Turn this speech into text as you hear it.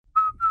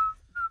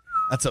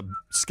That's a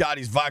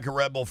Scotty's Vodka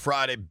Red Bull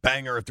Friday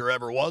banger if there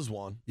ever was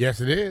one.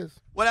 Yes, it is.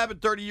 What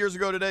happened 30 years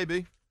ago today,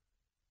 B?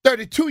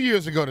 32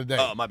 years ago today.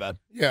 Oh, my bad.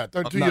 Yeah,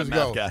 32 I'm not years a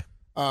math ago.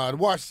 guy. The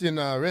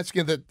Washington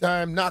Redskins at the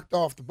time knocked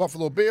off the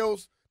Buffalo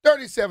Bills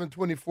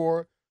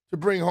 37-24 to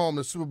bring home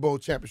the Super Bowl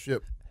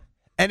championship.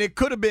 And it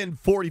could have been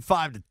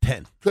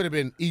 45-10. Could have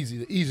been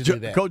easy to do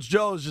that. Coach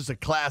Joe is just a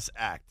class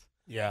act.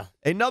 Yeah.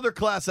 Another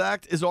class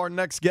act is our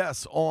next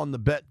guest on the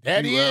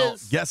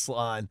BetQL guest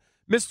line,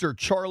 Mr.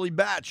 Charlie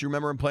Batch. You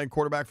remember him playing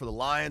quarterback for the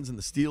Lions and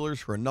the Steelers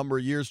for a number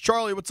of years.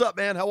 Charlie, what's up,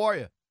 man? How are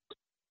you?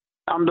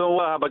 I'm doing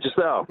well. How about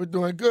yourself? We're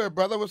doing good,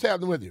 brother. What's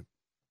happening with you?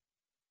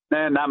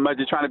 Man, not much.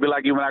 Just trying to be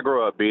like you when I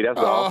grow up, B. That's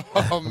all.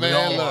 Oh, man. We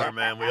all are,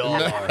 man. We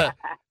all are.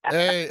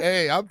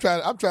 Hey, I'm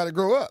trying to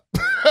grow up.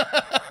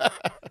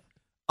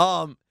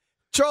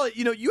 Charlie,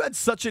 you had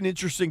such an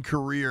interesting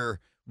career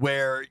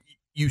where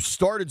you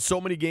started so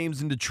many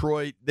games in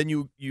Detroit, then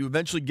you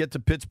eventually get to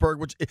Pittsburgh,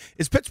 which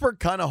is Pittsburgh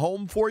kind of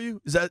home for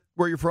you? Is that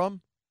where you're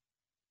from?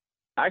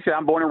 Actually,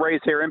 I'm born and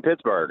raised here in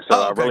Pittsburgh,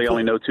 so I really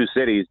only know two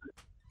cities,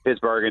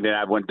 Pittsburgh, and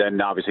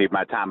then obviously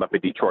my time up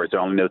in Detroit, so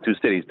I only know two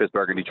cities,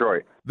 Pittsburgh and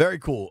Detroit. Very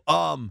cool.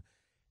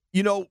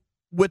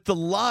 With the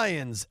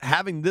Lions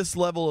having this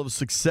level of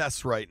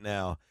success right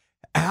now,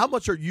 how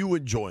much are you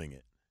enjoying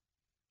it?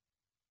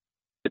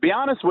 To be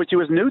honest with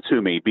you, it's new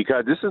to me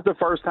because this is the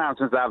first time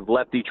since I've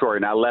left Detroit,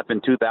 and I left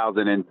in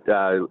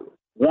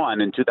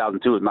 2001, and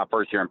 2002 was my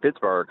first year in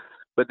Pittsburgh.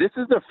 But this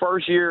is the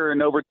first year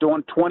in over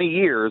 20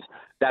 years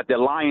that the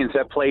Lions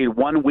have played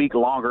 1 week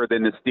longer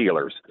than the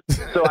Steelers.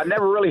 So I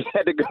never really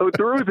had to go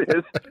through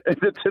this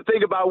to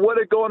think about what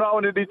is going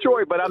on in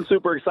Detroit. But I'm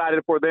super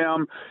excited for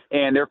them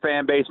and their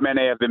fan base. Man,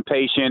 they have been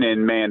patient,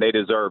 and, man, they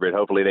deserve it.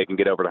 Hopefully they can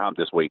get over the hump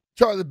this week.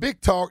 Charlie, the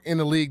big talk in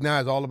the league now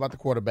is all about the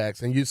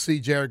quarterbacks. And you see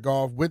Jared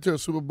Goff went to a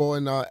Super Bowl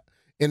in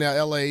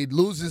L.A.,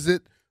 loses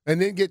it,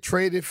 and then get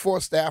traded for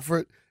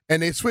Stafford,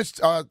 and they switched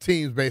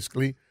teams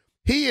basically.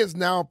 He is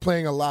now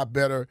playing a lot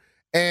better,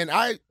 and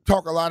I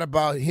talk a lot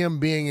about him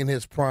being in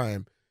his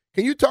prime.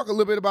 Can you talk a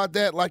little bit about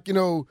that? Like,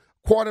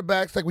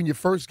 quarterbacks, like when you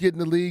first get in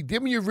the league,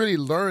 didn't you really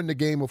learn the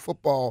game of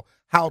football,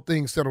 how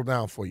things settle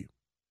down for you?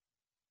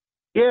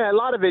 Yeah, a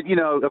lot of it,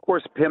 of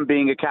course, him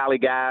being a Cali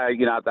guy,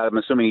 I'm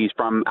assuming he's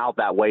from out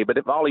that way. But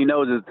if all he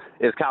knows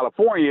is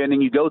California, and then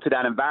you go to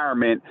that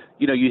environment,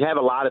 you have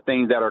a lot of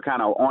things that are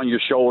kind of on your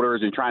shoulders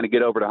and trying to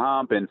get over the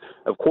hump. And,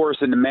 of course,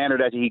 in the manner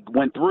that he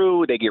went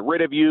through, they get rid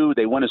of you.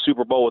 They win a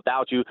Super Bowl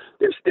without you.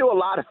 There's still a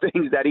lot of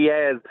things that he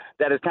has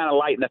that is kind of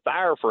lighting the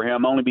fire for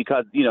him only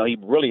because, he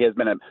really has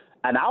been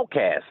an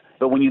outcast.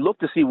 But when you look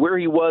to see where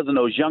he was in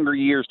those younger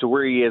years to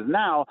where he is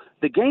now,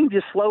 the game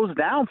just slows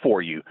down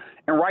for you.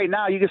 And right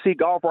now, you can see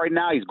Goff right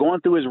now, he's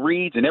going through his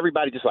reads, and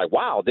everybody just like,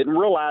 wow, didn't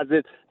realize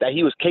it that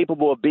he was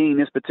capable of being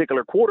this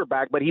particular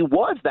quarterback, but he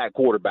was that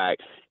quarterback.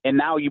 And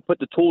now you put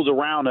the tools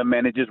around him,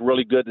 and it's just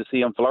really good to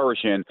see him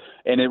flourishing.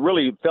 And it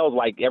really feels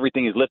like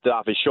everything is lifted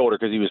off his shoulder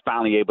because he was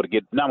finally able to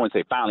get, not want to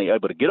say finally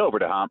able to get over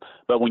the hump,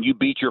 but when you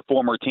beat your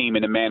former team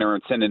in a manner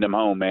and sending them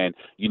home, man,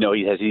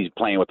 he's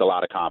playing with a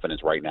lot of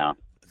confidence right now.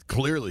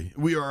 Clearly.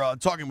 We are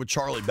talking with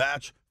Charlie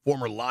Batch,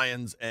 former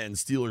Lions and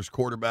Steelers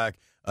quarterback,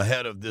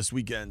 ahead of this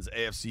weekend's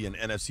AFC and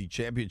NFC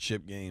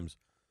championship games.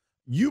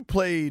 You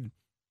played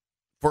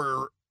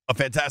for a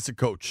fantastic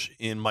coach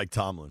in Mike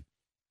Tomlin.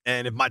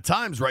 And if my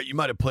time's right, you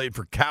might have played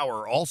for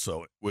Cowher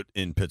also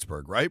in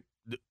Pittsburgh, right?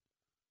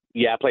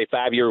 Yeah, I played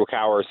 5 years with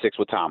Cowher, 6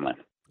 with Tomlin.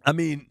 I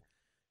mean,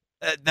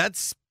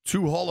 that's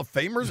two Hall of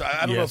Famers.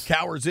 I don't know if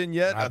Cowher's in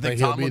yet. I think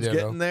Tomlin's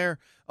getting there.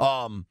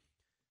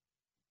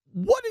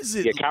 What is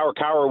it? Yeah,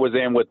 Cowher was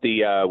in with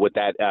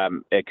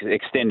that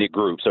extended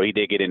group, so he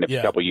did get in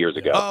a couple years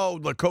ago. Oh,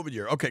 the COVID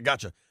year. Okay,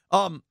 gotcha.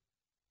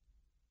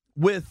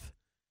 With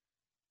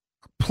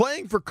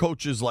playing for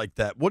coaches like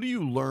that, what do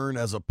you learn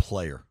as a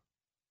player?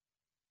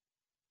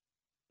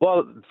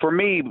 Well, for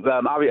me,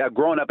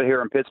 growing up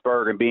here in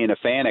Pittsburgh and being a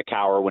fan of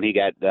Cowher when he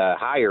got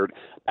hired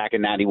back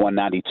in 91,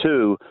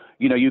 92,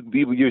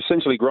 you're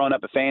essentially growing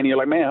up a fan. And you're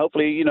like, man,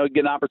 hopefully,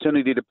 get an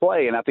opportunity to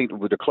play. And I think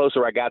the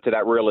closer I got to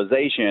that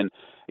realization,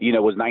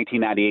 was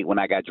 1998 when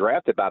I got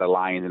drafted by the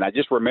Lions. And I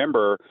just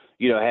remember,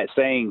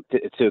 saying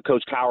to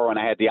Coach Cowher when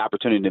I had the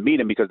opportunity to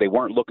meet him because they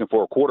weren't looking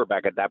for a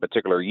quarterback at that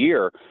particular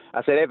year.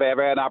 I said, if I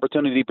ever had an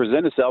opportunity to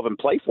present itself and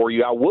play for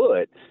you, I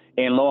would.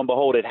 And lo and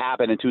behold, it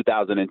happened in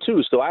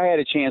 2002. So I had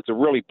a chance to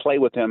really play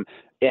with him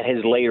at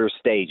his later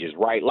stages,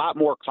 right? A lot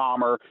more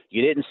calmer.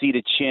 You didn't see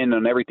the chin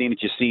on everything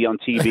that you see on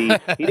TV.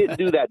 He didn't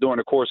do that during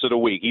the course of the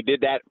week. He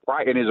did that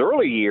right in his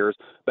early years,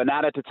 but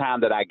not at the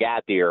time that I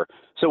got there.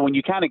 So when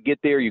you kind of get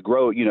there, you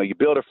grow, you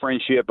build a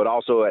friendship, but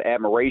also an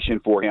admiration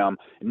for him,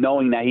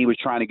 knowing that he was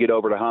trying to get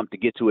over the hump to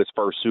get to his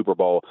first Super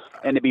Bowl.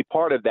 And to be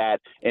part of that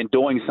and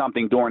doing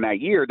something during that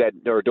year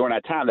during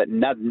that time that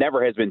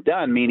never has been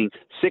done, meaning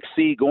 6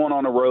 seed going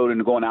on the road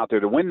and going out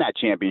there to win that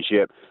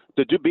championship,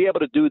 be able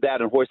to do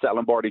that and hoist that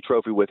Lombardi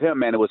trophy with him,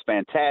 man, it was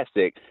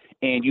fantastic.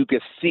 And you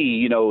could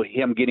see,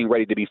 him getting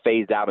ready to be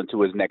phased out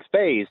into his next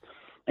phase.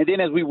 And then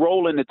as we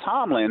roll into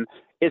Tomlin,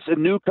 it's a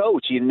new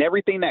coach, and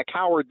everything that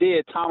Cowher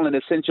did, Tomlin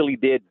essentially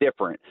did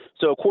different.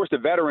 So, of course, the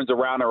veterans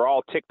around are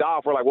all ticked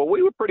off. We're like, well,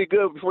 we were pretty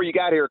good before you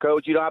got here,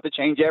 Coach. You don't have to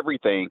change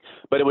everything.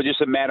 But it was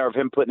just a matter of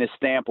him putting his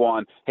stamp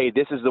on, hey,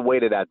 this is the way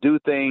that I do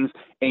things,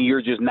 and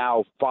you're just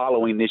now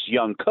following this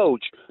young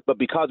coach. But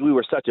because we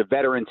were such a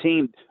veteran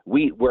team,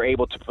 we were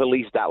able to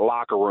police that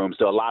locker room.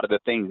 So a lot of the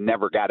things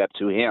never got up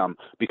to him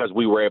because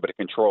we were able to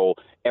control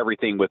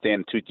everything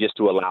within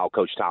to allow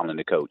Coach Tomlin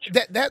to coach.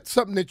 That's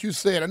something that you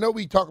said. I know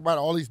we talk about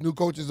all these new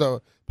coaches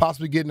are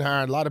possibly getting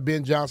hired. A lot of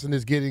Ben Johnson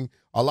is getting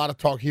a lot of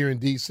talk here in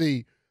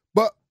D.C.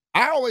 But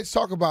I always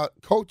talk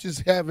about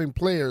coaches having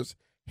players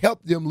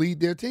help them lead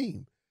their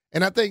team.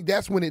 And I think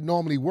that's when it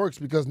normally works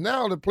because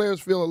now the players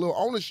feel a little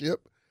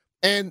ownership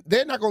and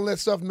they're not going to let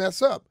stuff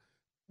mess up.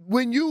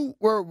 When you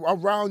were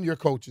around your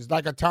coaches,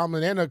 like a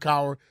Tomlin and a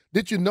Cowher,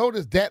 did you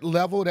notice that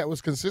level that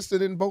was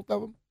consistent in both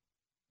of them?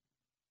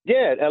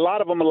 Yeah, a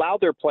lot of them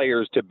allowed their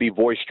players to be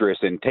boisterous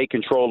and take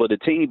control of the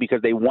team because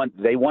they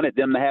wanted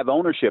them to have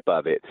ownership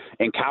of it.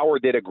 And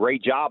Cowher did a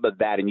great job of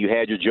that. And you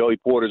had your Joey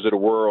Porters of the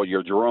world,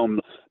 your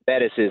Jerome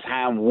Bettis's,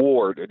 Ham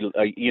Ward,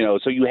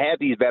 so you had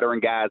these veteran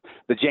guys,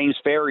 the James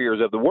Ferriers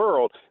of the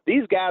world.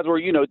 These guys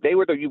were, they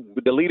were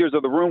the leaders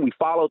of the room. We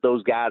followed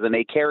those guys, and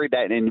they carried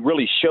that and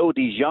really showed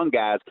these young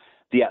guys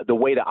the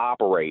way to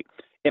operate.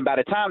 And by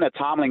the time that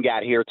Tomlin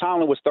got here,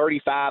 Tomlin was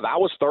 35. I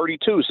was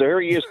 32. So here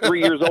he is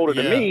 3 years older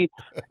than me.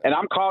 And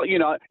I'm calling,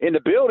 in the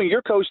building,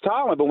 you're Coach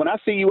Tomlin. But when I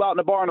see you out in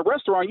the bar in the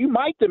restaurant, you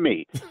Mike to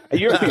me. And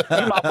you're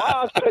my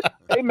boss. But,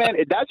 hey, man,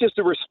 that's just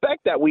the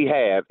respect that we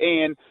have.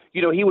 And,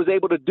 he was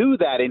able to do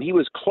that. And he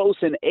was close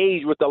in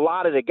age with a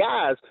lot of the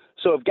guys.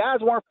 So if guys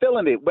weren't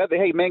feeling it, whether,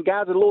 hey, man,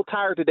 guys are a little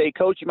tired today,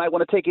 Coach, you might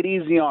want to take it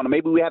easy on them.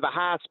 Maybe we have a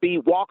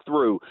high-speed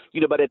walkthrough.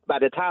 But by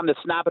the time the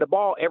snap of the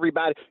ball,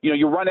 everybody,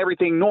 you run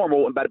everything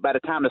normal. And by the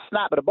time the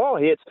snap of the ball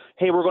hits,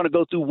 hey, we're going to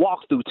go through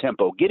walkthrough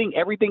tempo, getting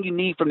everything you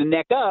need from the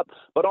neck up,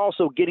 but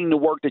also getting the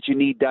work that you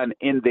need done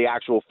in the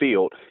actual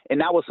field. And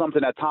that was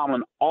something that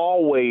Tomlin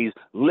always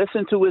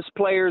listened to his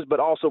players, but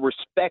also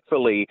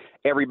respectfully,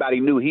 everybody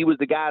knew he was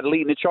the guy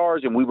leading the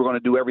charge, and we were going to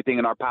do everything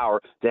in our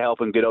power to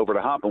help him get over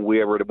the hump, and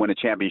we were to win a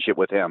championship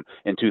with him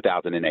in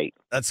 2008.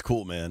 That's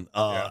cool, man.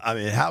 I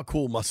mean, how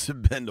cool must it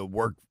have been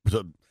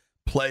to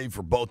play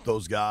for both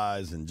those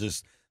guys and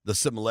just the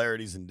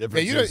similarities and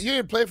differences. You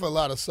didn't play for a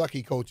lot of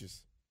sucky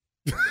coaches.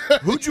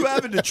 Who'd you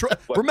have in Detroit?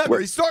 Remember,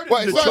 he started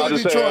in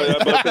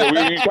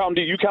Detroit.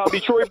 You count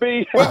Detroit,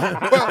 B?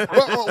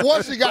 well,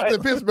 once you got to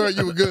Pittsburgh,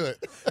 you were good.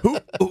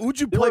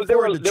 Who'd you play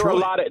for in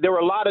Detroit? There were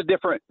a lot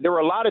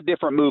of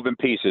different moving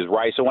pieces,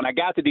 right? So when I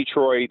got to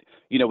Detroit,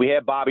 we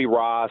had Bobby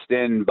Ross.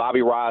 Then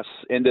Bobby Ross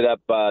ended up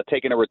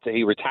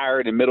he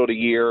retired in the middle of the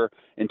year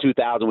in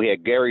 2000. We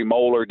had Gary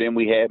Moeller. Then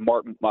we had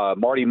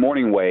Marty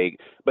Morningweg.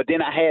 But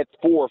then I had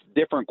 4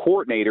 different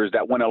coordinators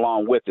that went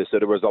along with it. So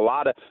there was a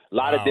lot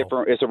of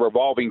different. It's a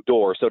revolving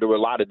door. So there were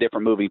a lot of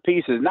different moving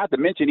pieces. Not to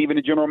mention even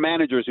the general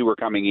managers who were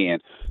coming in.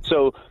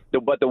 So,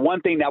 but the one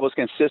thing that was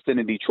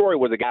consistent in Detroit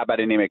was a guy by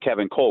the name of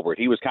Kevin Colbert.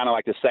 He was kind of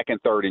like the second,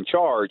 third in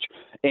charge,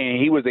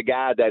 and he was the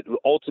guy that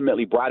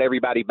ultimately brought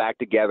everybody back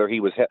together. He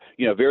was,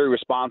 very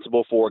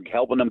responsible for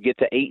helping them get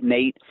to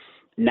 8-8.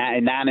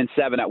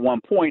 9-7 at one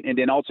point, and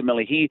then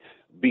ultimately he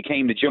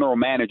became the general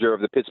manager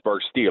of the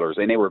Pittsburgh Steelers,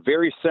 and they were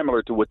very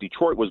similar to what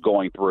Detroit was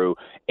going through.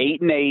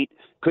 8-8,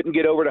 couldn't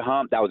get over the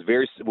hump. That was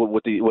very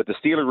what the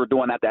Steelers were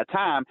doing at that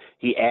time.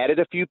 He added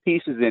a few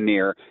pieces in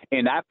there.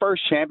 In that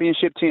first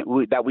championship team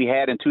that we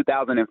had in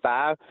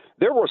 2005,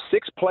 there were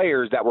 6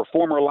 players that were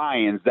former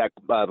Lions that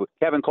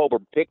Kevin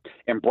Colbert picked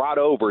and brought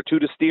over to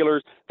the Steelers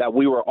that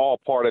we were all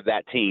part of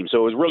that team. So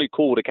it was really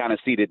cool to kind of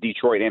see the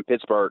Detroit and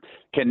Pittsburgh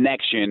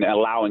connection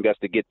allowing us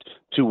to get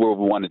to where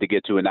we wanted to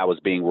get to, and that was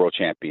being world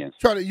champions.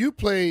 Charlie, you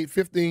played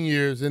 15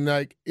 years, and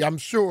I'm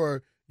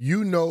sure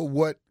you know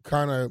what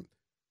kind of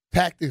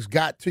tactics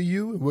got to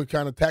you and what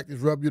kind of tactics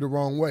rubbed you the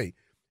wrong way.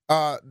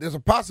 There's a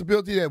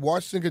possibility that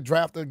Washington could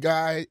draft a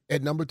guy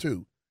at number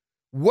 2.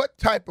 What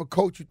type of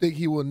coach you think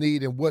he will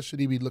need, and what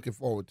should he be looking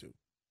forward to?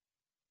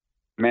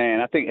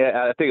 Man, I think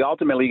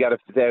ultimately you got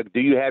to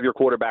do you have your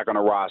quarterback on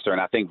a roster? And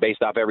I think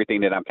based off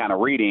everything that I'm kind of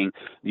reading,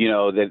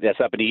 that's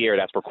up in the air.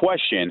 That's for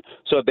question.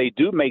 So if they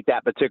do make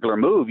that particular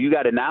move, you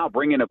got to now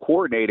bring in a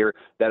coordinator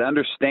that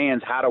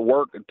understands how to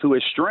work to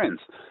his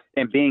strengths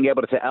and being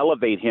able to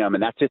elevate him.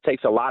 And that just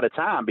takes a lot of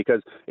time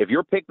because if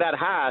you're picked that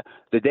high,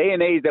 the day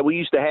and age that we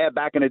used to have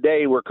back in the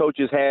day where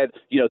coaches had,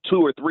 2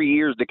 or 3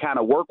 years to kind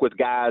of work with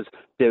guys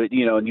to,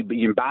 and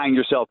you're buying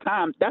yourself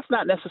time, that's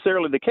not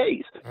necessarily the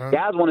case.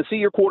 Guys want to see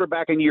your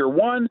quarterback in year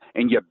 1,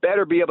 and you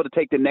better be able to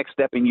take the next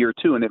step in year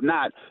 2. And if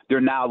not,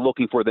 they're now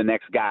looking for the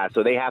next guy.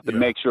 So they have to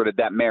make sure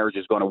that marriage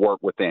is going to work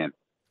within.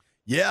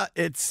 Yeah,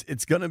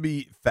 it's going to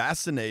be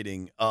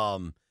fascinating.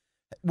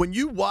 When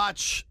you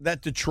watch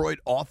that Detroit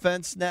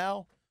offense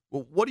now,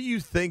 what do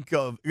you think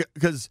of?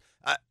 Because,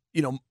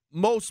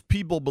 most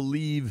people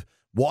believe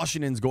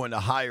Washington's going to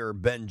hire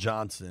Ben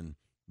Johnson,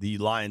 the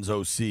Lions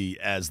OC,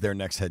 as their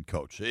next head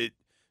coach.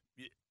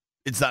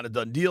 It's not a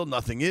done deal.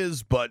 Nothing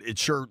is, but it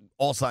sure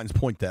all signs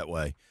point that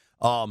way.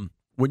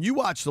 When you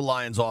watch the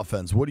Lions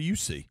offense, what do you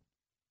see?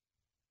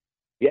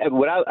 Yeah,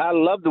 what I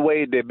love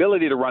the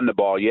ability to run the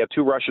ball. You have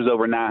two rushers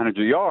over 900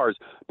 yards.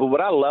 But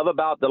what I love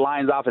about the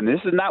Lions offense, and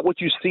this is not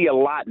what you see a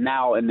lot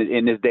now in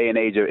this day and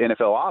age of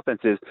NFL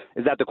offenses,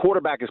 is that the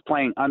quarterback is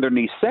playing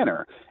underneath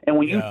center. And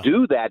when you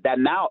do that, that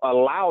now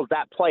allows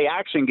that play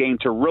action game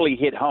to really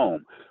hit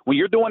home. When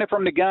you're doing it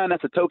from the gun,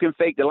 that's a token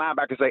fake. The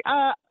linebackers say,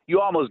 you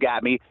almost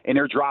got me, and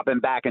they're dropping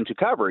back into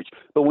coverage.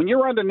 But when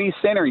you're underneath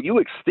center and you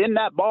extend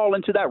that ball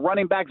into that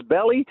running back's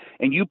belly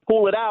and you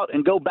pull it out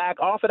and go back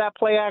off of that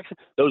play action,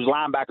 those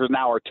linebackers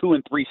now are 2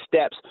 and 3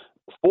 steps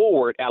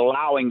forward,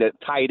 allowing the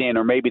tight end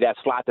or maybe that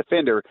slot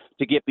defender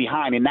to get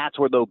behind, and that's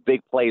where those big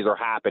plays are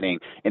happening.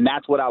 And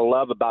that's what I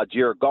love about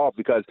Jared Goff,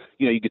 because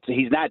you could see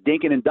he's not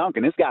dinking and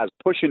dunking. This guy's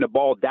pushing the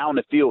ball down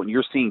the field, and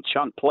you're seeing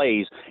chunk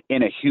plays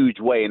in a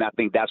huge way. And I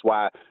think that's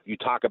why you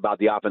talk about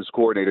the offense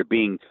coordinator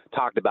being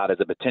talked about as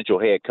a potential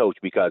head coach,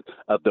 because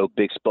of those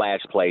big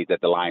splash plays that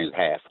the Lions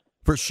have.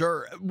 For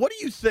sure. What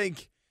do you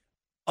think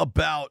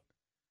about,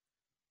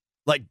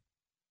 like,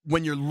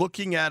 when you're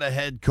looking at a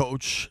head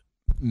coach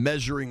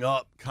measuring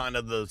up kind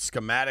of the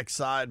schematic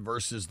side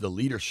versus the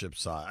leadership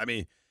side? I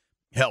mean,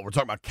 hell, we're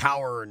talking about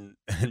Cowher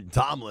and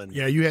Tomlin.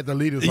 Yeah, you had the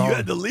leaders. You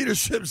had the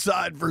leadership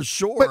side for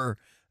sure.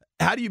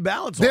 But how do you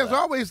balance all that? There's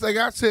always, like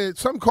I said,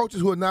 some coaches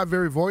who are not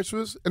very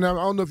boisterous, and I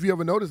don't know if you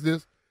ever noticed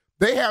this,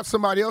 they have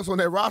somebody else on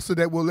that roster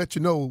that will let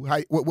you know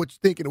what you're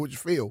thinking and what you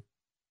feel.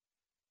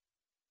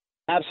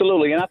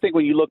 Absolutely. And I think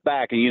when you look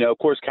back, and, of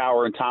course,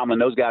 Cowher and Tomlin,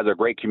 those guys are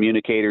great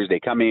communicators. They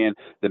come in,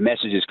 the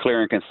message is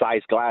clear and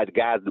concise.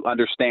 Guys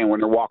understand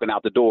when they're walking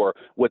out the door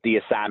what the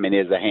assignment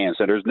is at hand,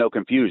 so there's no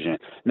confusion.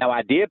 Now,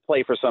 I did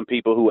play for some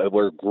people who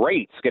were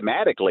great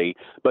schematically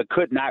but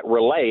could not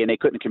relay, and they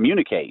couldn't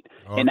communicate.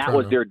 Okay. And that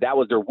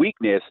was their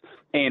weakness.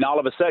 And all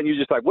of a sudden, you're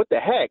just like, what the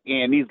heck?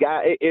 And these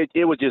guys,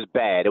 it was just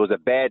bad. It was a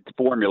bad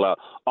formula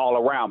all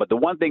around. But the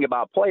one thing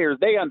about players,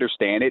 they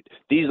understand it.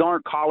 These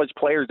aren't college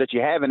players that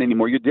you have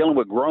anymore. You're dealing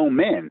with grown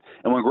men.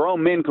 And when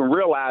grown men can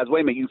realize,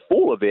 wait a minute, you're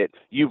full of it,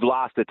 you've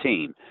lost the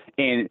team.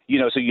 And,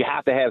 so you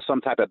have to have some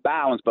type of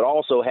balance, but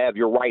also have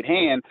your right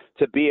hand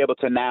to be able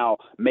to now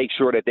make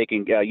sure that they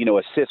can,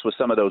 assist with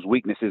some of those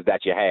weaknesses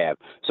that you have.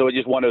 So it's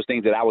just one of those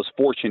things that I was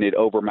fortunate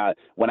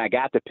when I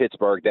got to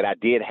Pittsburgh, that I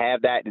did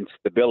have that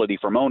instability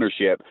from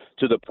ownership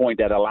to the point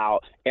that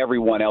allowed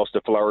everyone else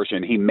to flourish.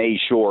 And he made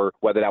sure,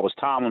 whether that was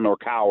Tomlin or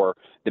Cowher,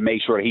 to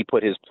make sure that he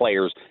put his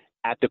players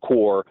at the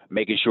core,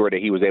 making sure that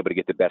he was able to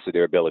get the best of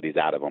their abilities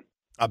out of them.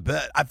 I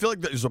bet. I feel like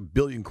there's a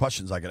billion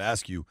questions I could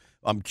ask you.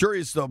 I'm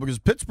curious, though, because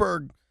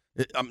Pittsburgh,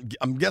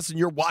 I'm guessing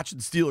you're watching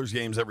Steelers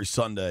games every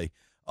Sunday.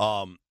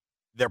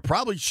 They're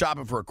probably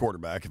shopping for a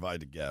quarterback, if I had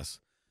to guess.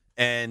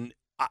 And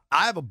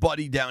I have a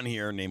buddy down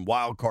here named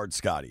Wildcard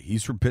Scotty.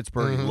 He's from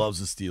Pittsburgh. Mm-hmm. He loves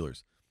the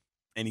Steelers.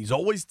 And he's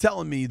always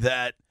telling me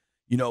that,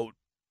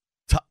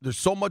 there's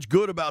so much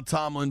good about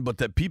Tomlin, but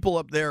that people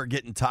up there are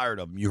getting tired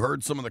of him. You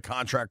heard some of the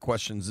contract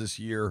questions this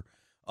year.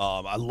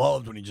 I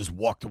loved when he just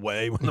walked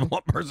away when the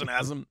one person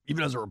asked him.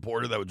 Even as a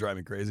reporter, that would drive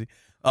me crazy.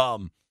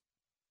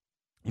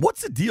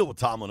 What's the deal with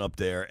Tomlin up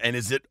there? And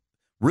is it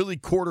really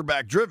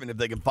quarterback driven? If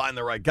they can find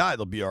the right guy,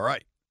 they'll be all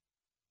right.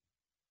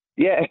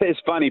 Yeah, it's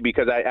funny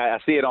because I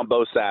see it on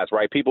both sides,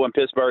 right? People in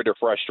Pittsburgh, they're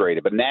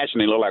frustrated, but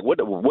nationally, they're like, what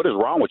is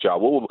wrong with y'all?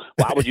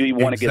 Why would you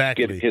even want to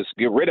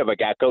get rid of a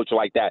guy coach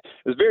like that?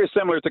 It's very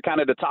similar to kind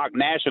of the talk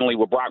nationally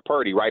with Brock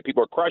Purdy, right?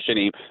 People are crushing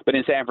him, but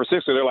in San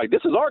Francisco, they're like,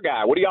 this is our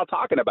guy. What are y'all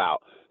talking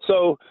about?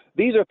 So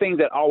these are things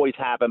that always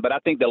happen, but I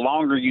think the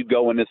longer you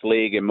go in this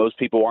league, and most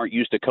people aren't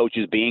used to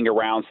coaches being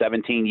around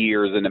 17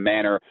 years in the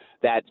manner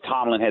that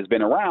Tomlin has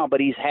been around, but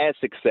he's had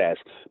success.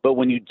 But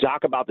when you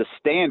talk about the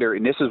standard,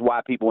 and this is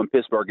why people in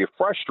Pittsburgh get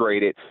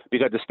frustrated,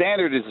 because the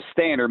standard is a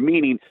standard,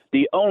 meaning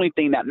the only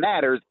thing that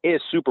matters is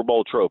Super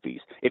Bowl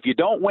trophies. If you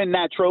don't win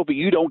that trophy,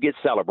 you don't get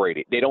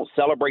celebrated. They don't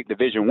celebrate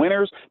division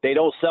winners. They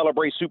don't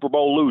celebrate Super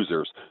Bowl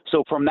losers.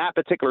 So from that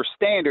particular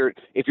standard,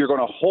 if you're going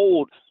to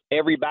hold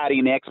everybody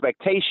and the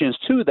expectations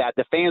to that,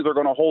 the fans are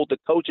going to hold the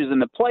coaches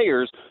and the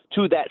players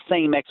to that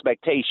same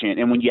expectation.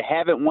 And when you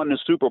haven't won the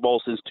Super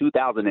Bowl since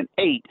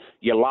 2008,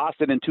 you lost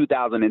it in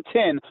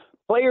 2010,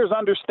 players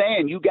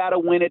understand you got to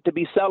win it to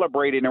be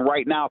celebrated. And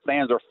right now,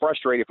 fans are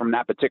frustrated from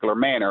that particular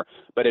manner.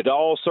 But it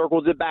all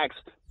circles it back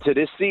to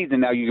this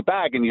season. Now you get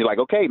back and you're like,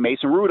 okay,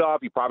 Mason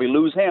Rudolph, you probably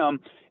lose him.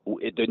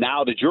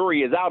 Now the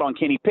jury is out on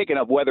Kenny Pickett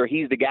of whether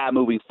he's the guy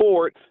moving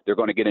forward. They're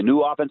going to get a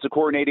new offensive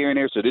coordinator in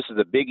there, so this is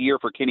a big year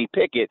for Kenny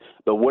Pickett.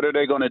 But what are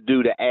they going to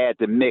do to add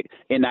to Mick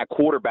in that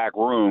quarterback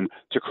room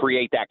to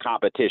create that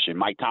competition?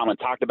 Mike Tomlin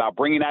talked about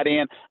bringing that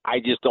in. I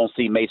just don't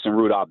see Mason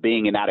Rudolph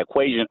being in that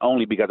equation,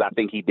 only because I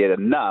think he did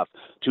enough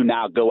to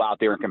now go out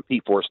there and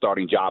compete for a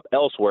starting job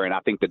elsewhere, and I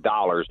think the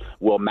dollars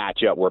will match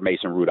up where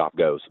Mason Rudolph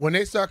goes. When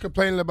they start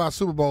complaining about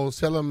Super Bowls,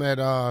 tell them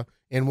that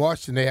in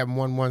Washington they haven't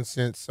won one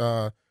since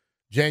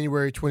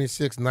January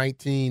 26,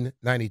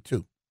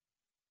 1992.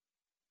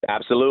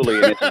 Absolutely,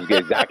 and this is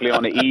exactly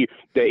on the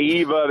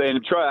eve of,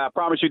 and I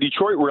promise you,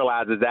 Detroit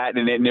realizes that,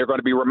 and they're going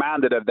to be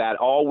reminded of that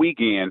all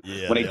weekend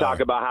when they talk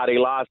about how they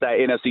lost that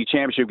NFC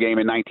Championship game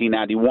in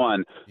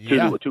 1991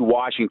 to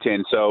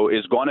Washington. So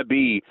it's going to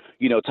be,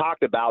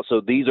 talked about.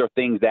 So these are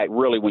things that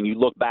really, when you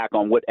look back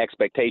on what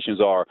expectations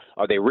are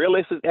they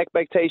realistic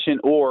expectation,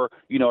 or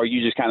are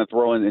you just kind of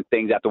throwing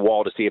things at the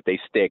wall to see if they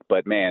stick?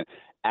 But man,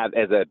 as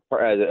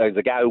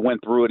a guy who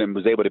went through it and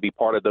was able to be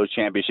part of those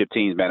championship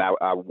teams, man,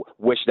 I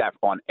wish that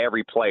on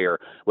every player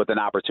with an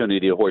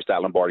opportunity to hoist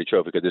that Lombardi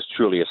Trophy, because it's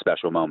truly a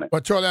special moment.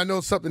 But, Charlie, I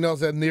know something else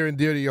that's near and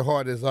dear to your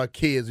heart is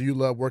kids. You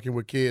love working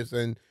with kids,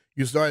 and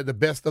you started the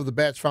Best of the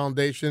Batch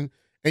Foundation,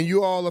 and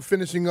you all are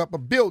finishing up a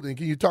building.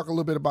 Can you talk a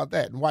little bit about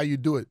that and why you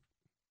do it?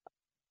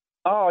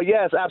 Oh,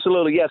 yes,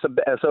 absolutely. Yes.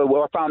 So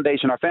our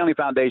foundation, our family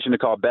foundation, is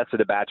called Best of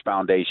the Batch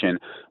Foundation.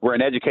 We're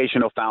an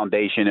educational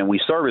foundation, and we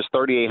service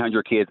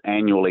 3,800 kids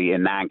annually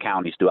in 9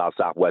 counties throughout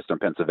southwestern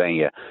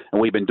Pennsylvania.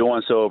 And we've been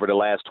doing so over the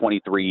last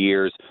 23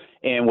 years.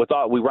 And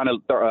we run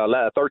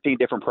 13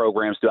 different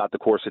programs throughout the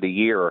course of the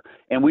year.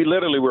 And we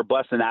literally were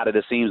busting out of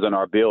the seams in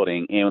our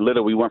building. And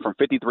literally we went from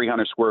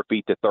 5,300 square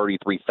feet to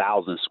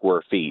 33,000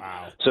 square feet.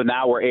 Wow. So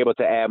now we're able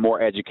to add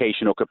more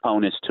educational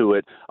components to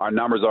it. Our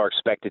numbers are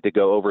expected to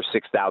go over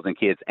 6,000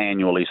 kids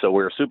annually. So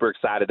we're super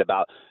excited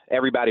about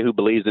everybody who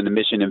believes in the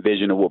mission and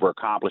vision of what we're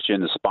accomplishing,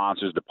 the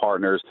sponsors, the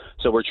partners.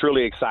 So we're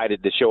truly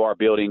excited to show our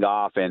building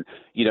off. And,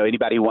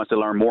 anybody who wants to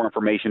learn more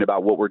information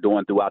about what we're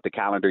doing throughout the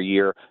calendar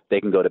year, they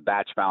can go to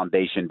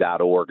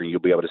batchfoundation.org, and you'll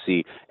be able to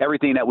see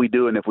everything that we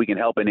do. And if we can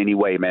help in any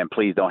way, man,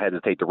 please don't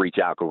hesitate to reach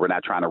out, because we're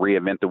not trying to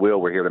reinvent the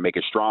wheel. We're here to make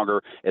it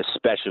stronger,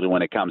 especially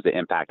when it comes to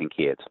impacting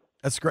kids.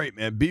 That's great,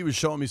 man. B was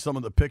showing me some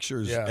of the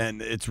pictures,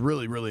 and it's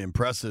really, really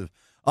impressive.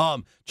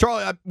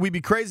 Charlie, we'd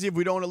be crazy if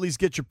we don't at least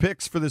get your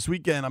picks for this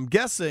weekend. I'm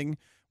guessing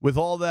with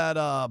all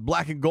that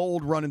black and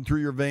gold running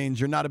through your veins,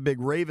 you're not a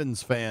big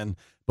Ravens fan,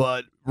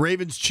 but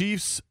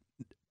Ravens-Chiefs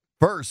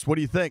first. What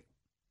do you think?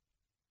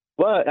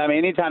 Well, I mean,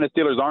 anytime the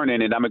Steelers aren't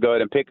in it, I'm gonna go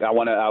ahead and pick. I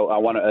want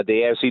the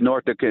AFC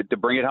North to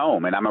bring it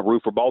home, and I'm gonna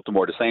root for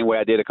Baltimore the same way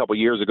I did a couple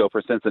years ago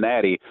for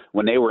Cincinnati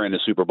when they were in the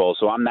Super Bowl.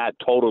 So I'm not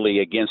totally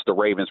against the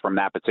Ravens from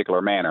that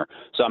particular manner.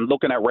 So I'm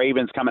looking at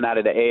Ravens coming out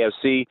of the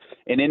AFC,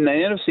 and in the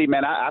NFC,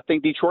 man, I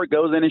think Detroit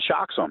goes in and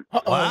shocks them.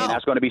 Wow. And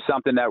that's going to be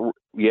something that,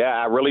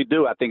 I really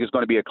do. I think it's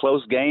going to be a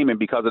close game, and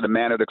because of the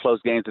manner of the close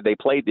games that they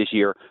played this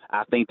year,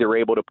 I think they're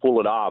able to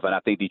pull it off, and I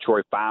think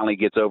Detroit finally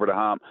gets over the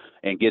hump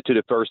and get to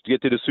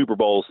the Super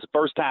Bowls.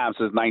 First time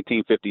since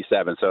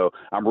 1957. So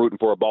I'm rooting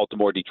for a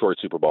Baltimore-Detroit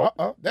Super Bowl.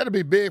 That'll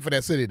be big for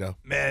that city, though.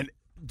 Man,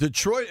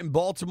 Detroit and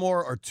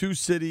Baltimore are two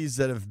cities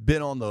that have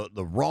been on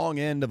the wrong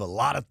end of a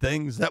lot of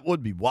things. That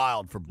would be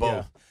wild for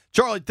both. Yeah.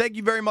 Charlie, thank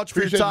you very much for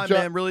your time,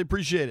 man. Really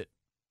appreciate it.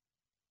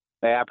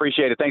 Hey, I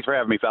appreciate it. Thanks for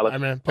having me, fellas. All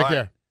right, man. Take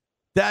care.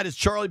 That is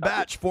Charlie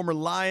Batch, former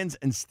Lions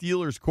and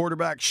Steelers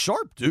quarterback.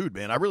 Sharp dude,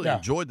 man. I really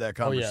enjoyed that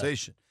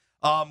conversation.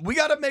 We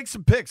got to make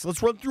some picks.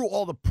 Let's run through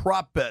all the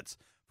prop bets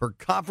for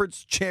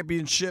Conference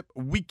Championship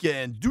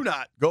Weekend. Do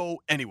not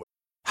go anywhere.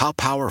 How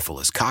powerful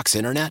is Cox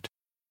Internet?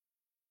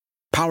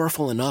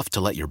 Powerful enough to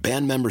let your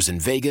band members in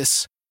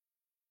Vegas,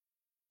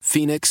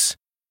 Phoenix,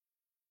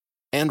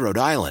 and Rhode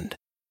Island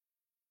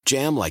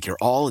jam like you're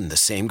all in the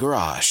same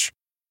garage.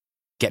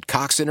 Get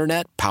Cox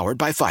Internet powered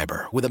by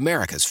fiber with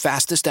America's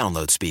fastest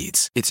download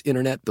speeds. It's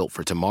internet built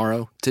for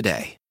tomorrow,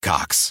 today.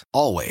 Cox,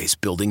 always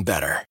building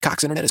better.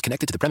 Cox Internet is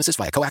connected to the premises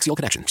via coaxial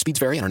connection. Speeds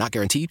vary and are not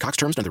guaranteed. Cox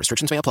terms and other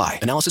restrictions may apply.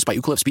 Analysis by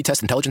Ookla Speed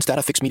Test Intelligence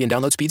Data. Fixed median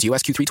download speeds.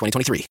 US Q3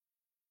 2023.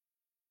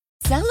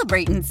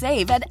 Celebrate and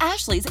save at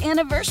Ashley's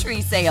Anniversary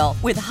Sale.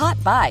 With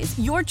Hot Buys,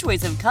 your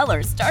choice of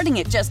colors starting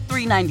at just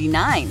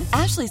 $3.99.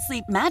 Ashley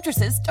Sleep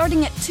mattresses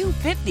starting at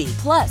 $2.50.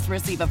 Plus,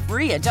 receive a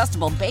free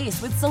adjustable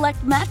base with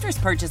select mattress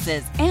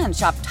purchases. And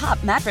shop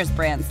top mattress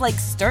brands like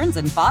Stearns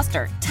 &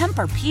 Foster,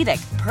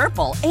 Tempur-Pedic,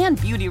 Purple, and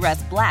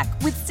Beautyrest Black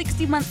with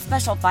 60-month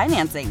special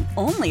financing.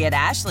 Only at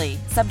Ashley.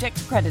 Subject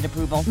to credit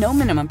approval. No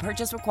minimum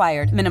purchase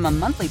required. Minimum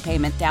monthly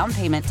payment, down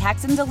payment,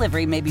 tax, and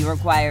delivery may be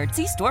required.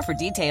 See store for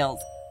details.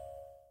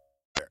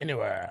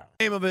 Anywhere.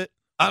 Name of it.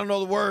 I don't know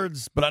the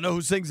words, but I know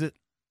who sings it.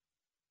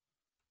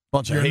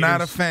 Bunch of You're haters.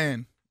 not a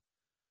fan.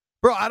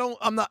 Bro,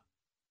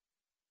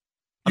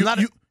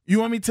 You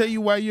want me to tell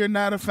you why you're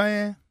not a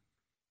fan?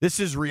 This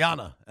is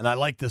Rihanna, and I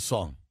like this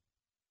song.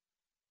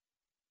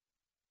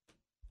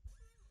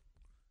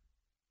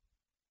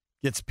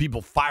 Gets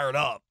people fired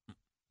up.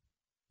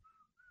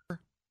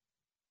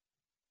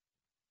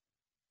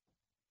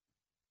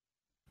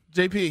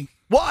 JP.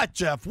 What,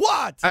 Jeff?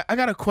 What? I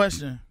got a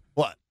question.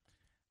 What?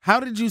 How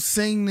did you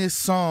sing this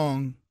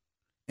song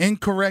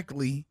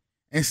incorrectly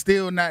and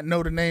still not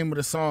know the name of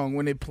the song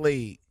when it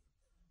played?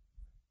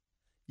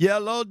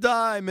 Yellow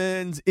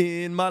diamonds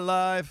in my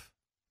life.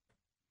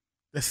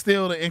 That's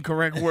still the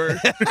incorrect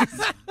word.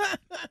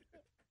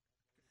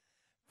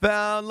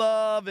 Found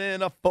love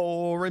in a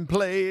foreign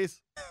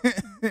place.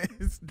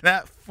 It's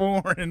not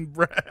foreign,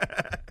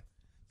 bruh.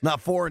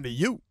 Not foreign to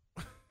you.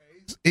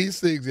 He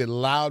sings it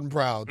loud and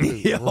proud,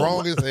 too.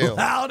 Wrong as hell.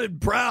 Loud and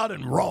proud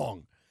and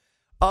wrong.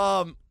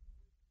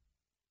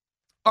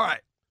 All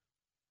right.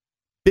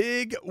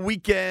 Big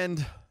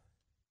weekend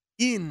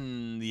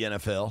in the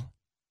NFL.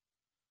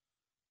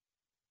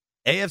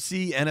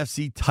 AFC,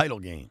 NFC title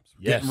games.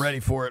 Yes. Getting ready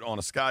for it on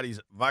a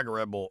Scotty's Vodka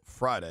Red Bull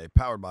Friday,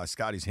 powered by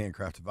Scotty's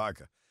Handcrafted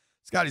Vodka.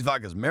 Scotty's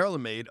Vodka is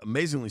Maryland-made,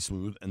 amazingly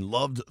smooth, and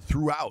loved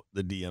throughout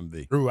the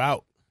DMV.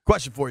 Throughout.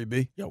 Question for you,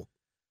 B. Yo.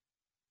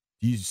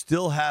 Do you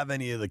still have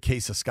any of the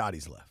case of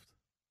Scotty's left?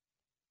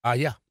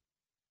 Yeah.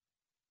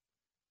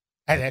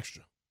 I had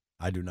extra.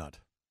 I do not.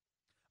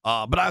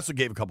 But I also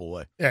gave a couple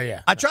away.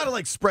 Yeah. I try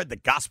to spread the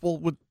gospel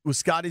with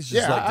Scotty's,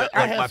 just Yeah,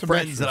 I have my some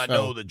friends extra, that I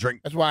know that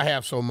drink. That's why I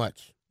have so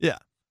much. Yeah.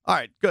 All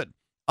right, good.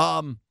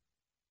 Landfill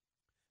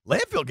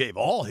gave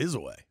all his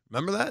away.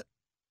 Remember that?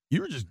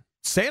 You were just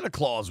Santa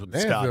Claus with the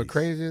Man, Scotties. feel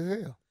crazy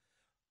as hell.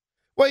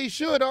 Well, he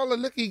should. All the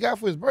liquor he got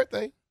for his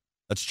birthday.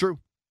 That's true.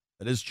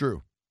 That is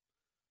true.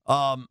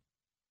 All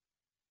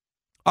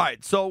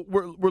right, so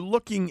we're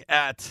looking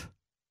at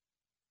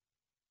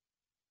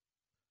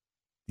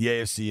the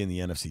AFC and the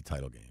NFC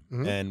title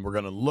game, and we're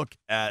going to look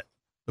at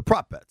the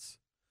prop bets.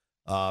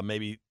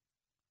 Maybe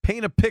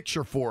paint a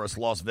picture for us,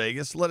 Las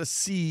Vegas. Let us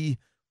see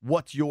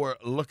what you're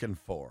looking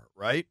for,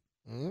 right?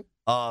 Mm-hmm.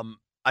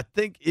 I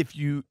think if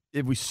we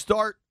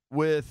start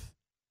with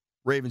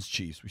Ravens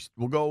Chiefs,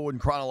 we'll go in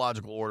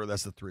chronological order.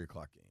 That's the 3:00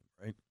 game,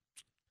 right?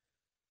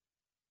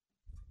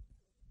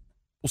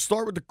 We'll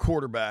start with the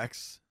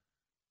quarterbacks.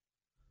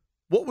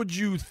 What would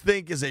you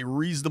think is a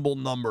reasonable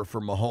number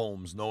for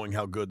Mahomes, knowing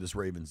how good this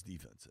Ravens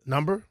defense is?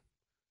 Number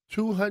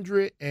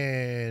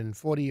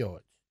 240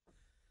 yards.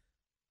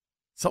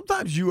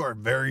 Sometimes you are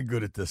very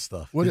good at this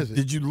stuff. What is it?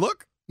 Did you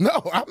look?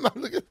 No, I'm not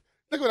looking.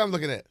 Look what I'm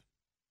looking at.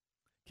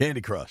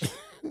 Candy Crush.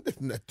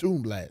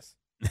 Toon Blast.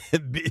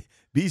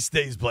 B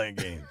stays playing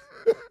games.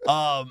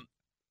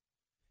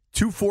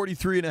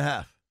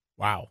 243.5.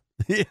 Wow.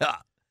 Yeah.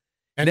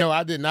 And no,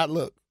 I did not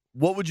look.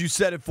 What would you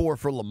set it for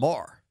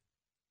Lamar?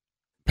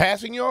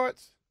 Passing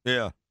yards?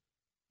 Yeah.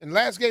 In the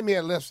last game, he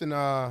had less than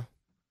I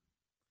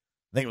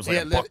think it was like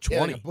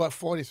 $120.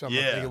 $140 something,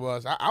 Yeah. I think it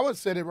was. I would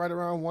set it right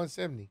around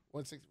 170,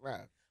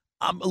 165.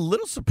 I'm a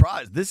little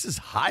surprised. This is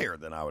higher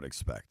than I would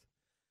expect.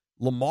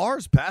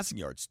 Lamar's passing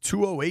yards,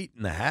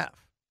 208.5.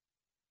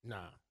 Nah,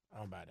 I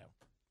don't buy that one.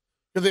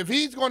 Because if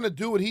he's going to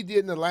do what he did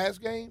in the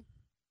last game,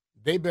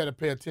 they better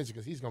pay attention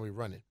because he's going to be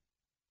running.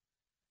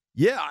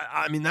 Yeah,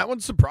 I mean, that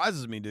one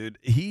surprises me, dude.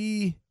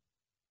 He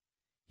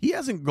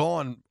hasn't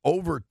gone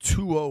over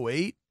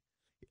 208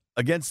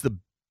 against the.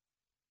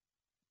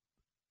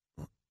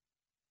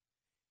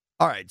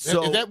 All right,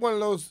 so is that one of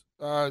those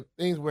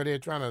things where they're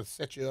trying to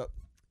set you up?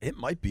 It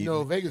might be. You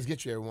know, Vegas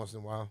gets you every once in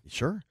a while.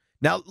 Sure.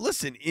 Now,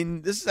 listen,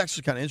 this is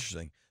actually kind of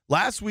interesting.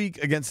 Last week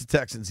against the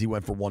Texans, he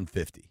went for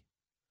 150.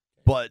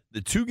 But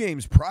the two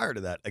games prior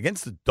to that,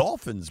 against the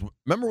Dolphins,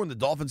 remember when the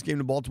Dolphins came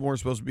to Baltimore,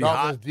 supposed to be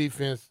Dolphins hot?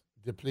 defense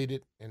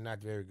depleted and not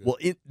very good. Well,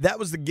 that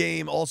was the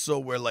game also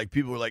where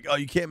people were like, oh,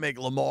 you can't make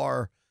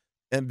Lamar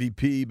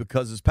MVP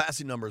because his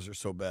passing numbers are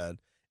so bad.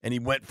 And he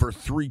went for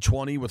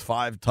 320 with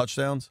 5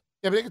 touchdowns.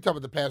 Yeah, but they can talk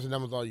about the passing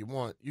numbers all you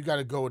want. You got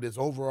to go with his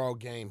overall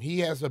game. He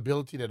has the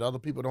ability that other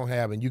people don't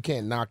have, and you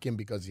can't knock him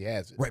because he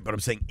has it. Right, but I'm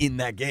saying in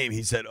that game,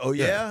 he said, oh,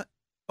 yeah,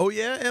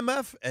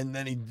 MF? And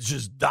then he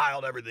just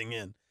dialed everything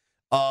in.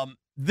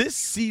 This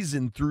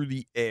season through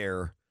the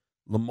air,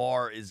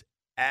 Lamar is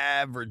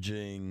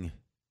averaging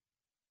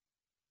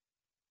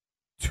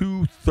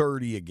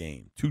 230 a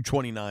game,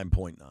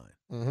 229.9.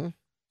 Mm-hmm.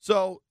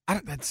 So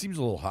that seems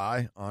a little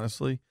high,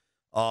 honestly.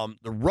 The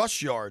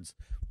rush yards,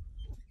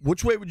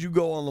 which way would you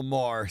go on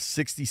Lamar?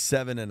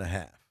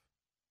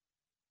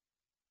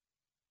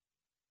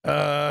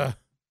 67.5.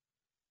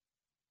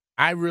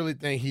 I really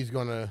think he's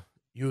going to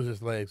use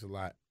his legs a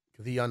lot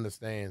because he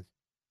understands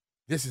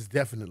this is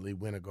definitely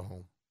win or go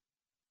home.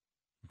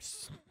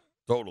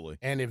 Totally.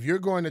 And if you're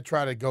going to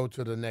try to go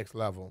to the next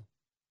level,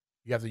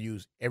 you have to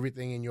use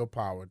everything in your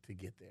power to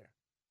get there.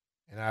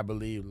 And I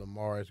believe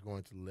Lamar is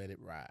going to let it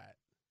ride.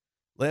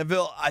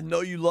 Landville, I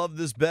know you love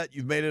this bet.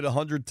 You've made it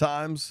 100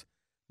 times.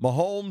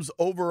 Mahomes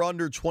over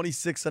under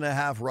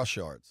 26.5 rush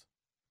yards.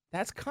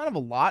 That's kind of a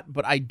lot,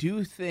 but I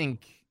do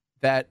think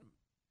that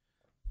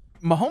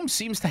Mahomes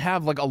seems to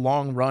have like a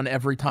long run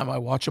every time I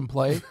watch him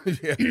play.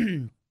 Yeah.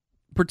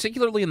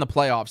 Particularly in the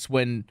playoffs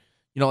when,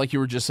 like you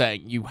were just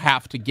saying, you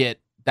have to get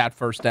that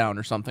first down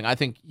or something. I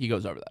think he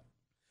goes over that.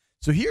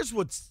 So here's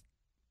what's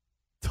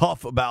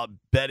tough about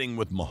betting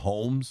with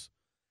Mahomes,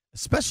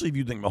 especially if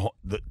you think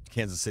that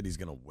Kansas City's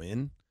going to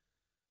win.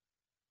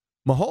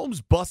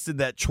 Mahomes busted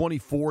that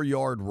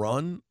 24-yard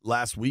run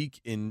last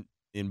week in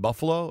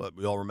Buffalo.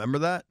 We all remember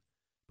that.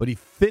 But he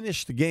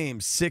finished the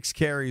game 6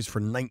 carries for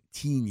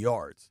 19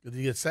 yards. Did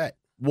he get sacked?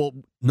 Well,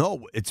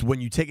 no. It's when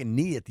you take a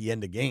knee at the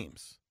end of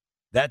games.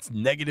 That's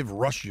negative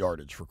rush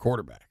yardage for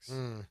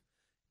quarterbacks.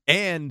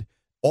 And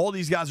all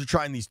these guys are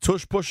trying these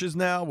tush pushes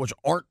now, which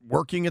aren't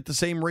working at the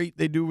same rate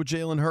they do with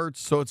Jalen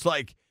Hurts. So it's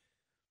like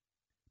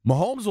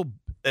Mahomes will,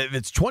 if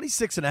it's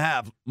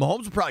 26.5,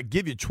 Mahomes will probably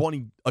give you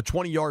a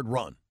 20-yard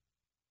run.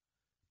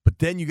 But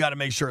then you got to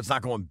make sure it's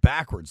not going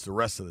backwards the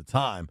rest of the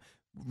time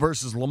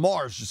versus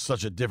Lamar is just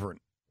such a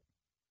different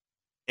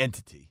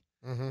entity.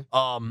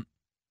 Mm-hmm.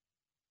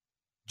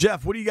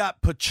 Jeff, what do you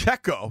got?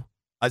 Pacheco.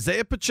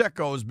 Isaiah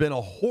Pacheco has been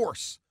a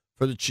horse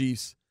for the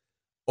Chiefs.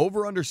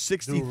 Over under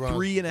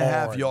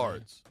 63.5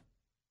 yards. Man.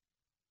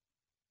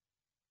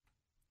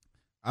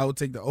 I would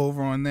take the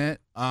over on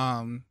that.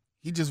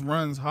 He just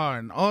runs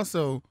hard. And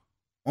also,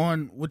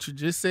 on what you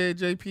just said,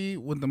 JP,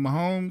 with the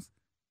Mahomes,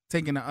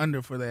 taking the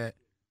under for that.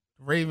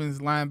 Ravens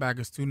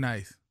linebacker's too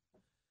nice.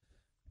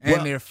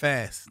 And they're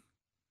fast.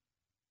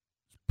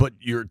 But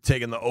you're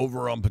taking the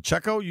over on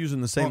Pacheco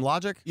using the same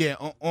logic? Yeah,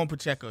 on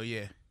Pacheco,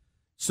 yeah.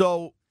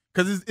 So,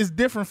 because it's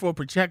different for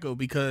Pacheco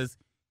because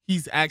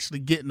he's actually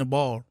getting the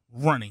ball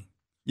running.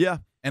 Yeah.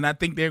 And I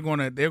think they're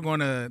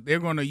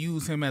gonna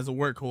use him as a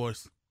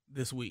workhorse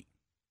this week.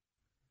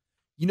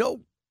 You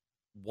know,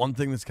 one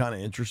thing that's kind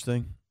of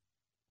interesting.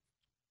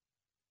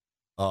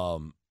 Let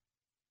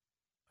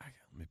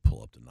me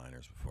pull up the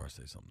Niners before I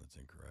say something that's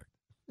incorrect.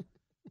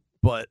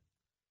 But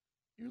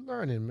You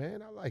learning,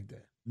 man. I like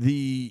that.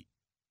 the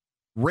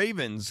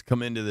Ravens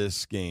come into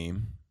this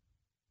game.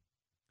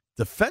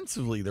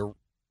 Defensively, they're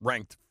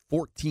ranked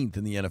 14th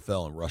in the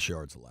NFL in rush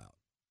yards allowed,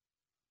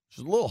 which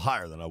is a little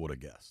higher than I would have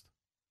guessed.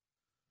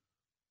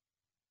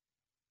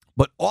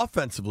 But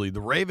offensively,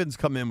 the Ravens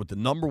come in with the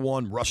number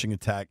one rushing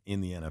attack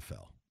in the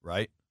NFL,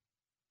 right?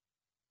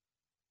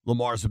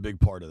 Lamar's a big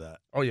part of that.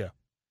 Oh, yeah.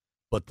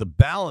 But the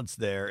balance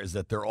there is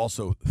that they're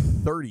also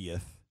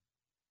 30th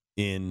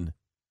in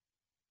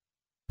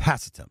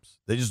pass attempts.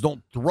 They just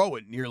don't throw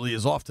it nearly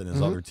as often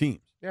as other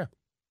teams. Yeah.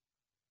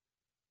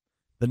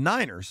 The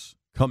Niners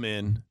come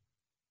in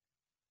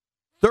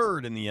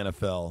third in the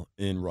NFL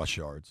in rush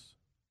yards,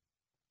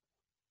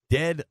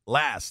 dead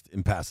last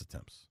in pass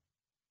attempts.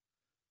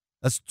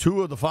 That's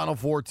two of the final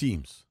four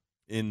teams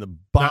in the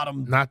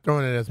bottom. Not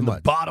throwing it as in much.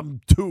 The bottom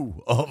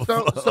two of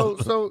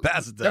So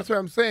pass attempts. that's what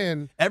I'm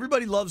saying.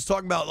 Everybody loves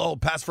talking about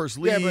pass first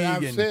league. Yeah,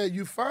 but I've said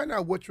you find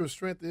out what your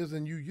strength is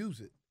and you use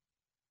it.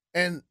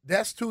 And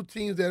that's two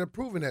teams that are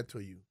proving that to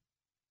you.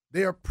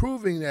 They are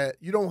proving that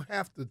you don't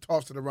have to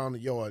toss it around the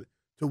yard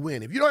to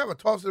win. If you don't have a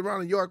toss it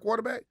around the yard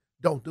quarterback,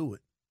 don't do it.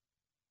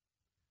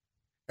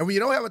 And when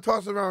you don't have a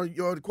toss it around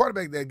your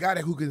quarterback, that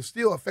guy who can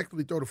still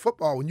effectively throw the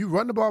football, when you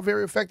run the ball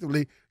very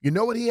effectively, you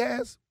know what he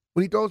has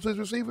when he throws to his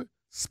receiver?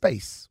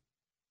 Space.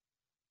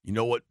 You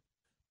know what?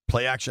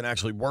 Play action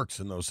actually works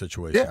in those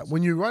situations. Yeah,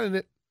 when you're running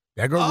it,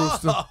 there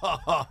goes Rooster.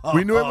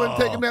 We knew it wouldn't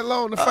take him that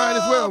long to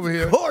find his way over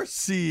here. Of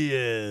course he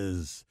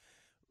is.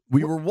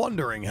 We were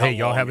wondering how. Hey,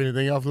 y'all have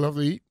anything else left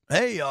to eat?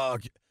 Hey,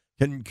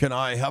 can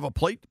I have a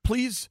plate,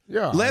 please?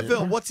 Yeah.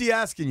 Landfill, what's he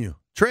asking you?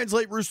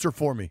 Translate Rooster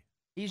for me.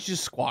 He's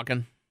just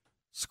squawking.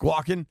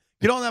 Squawking.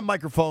 Get on that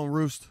microphone,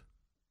 Roost.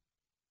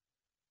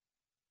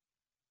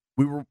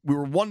 We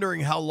were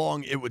wondering how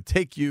long it would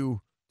take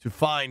you to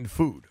find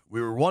food.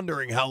 We were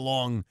wondering how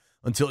long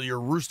until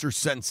your rooster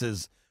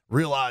senses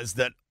realized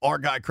that our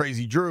guy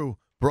Crazy Drew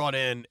brought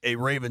in a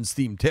Ravens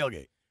themed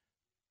tailgate.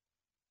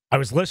 I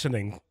was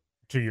listening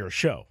to your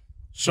show,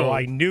 so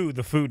I knew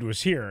the food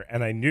was here,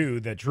 and I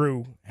knew that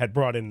Drew had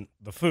brought in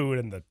the food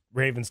and the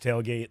Ravens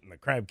tailgate and the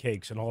crab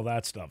cakes and all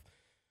that stuff.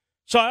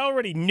 So I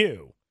already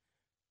knew.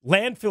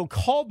 Landfill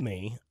called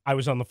me. I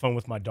was on the phone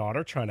with my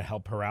daughter trying to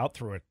help her out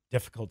through a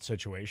difficult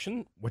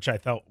situation, which I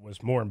felt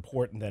was more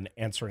important than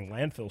answering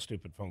Landfill's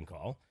stupid phone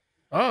call.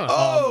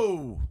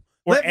 Landfill,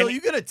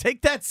 you going to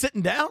take that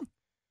sitting down?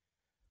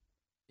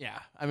 Yeah.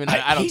 I mean,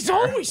 I don't He's care.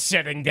 always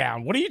sitting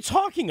down. What are you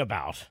talking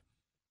about?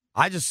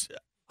 I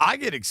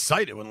get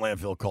excited when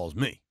Landfill calls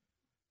me.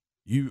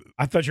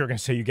 I thought you were going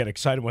to say you get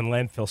excited when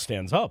Landfill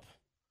stands up.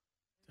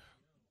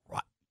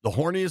 Right. The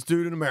horniest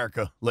dude in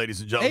America, ladies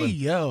and gentlemen. Hey,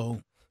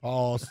 yo.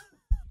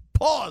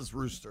 Pause,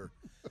 Rooster.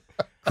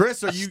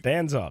 Chris, are you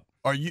stands up?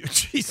 Are you?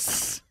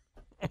 Jesus.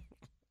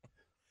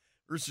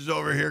 Rooster's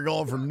over here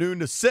going from noon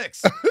to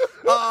 6.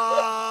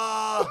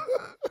 Why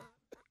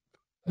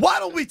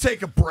don't we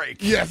take a break?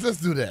 Yes, let's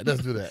do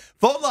that.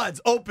 Phone lines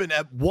open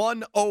at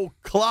 1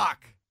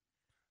 o'clock.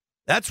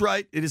 That's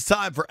right. It is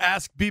time for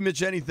Ask B.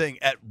 Mitch Anything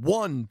at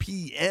 1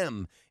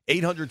 p.m.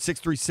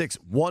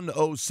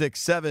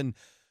 800-636-1067.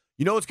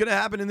 You know what's going to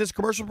happen in this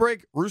commercial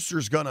break?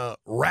 Rooster's going to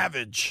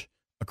ravage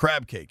a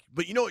crab cake.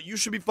 But you know what you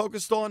should be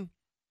focused on?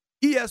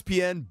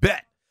 ESPN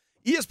Bet.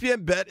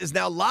 ESPN Bet is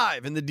now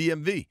live in the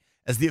DMV.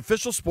 As the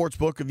official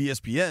sportsbook of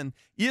ESPN,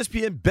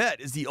 ESPN Bet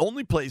is the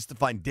only place to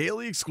find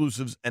daily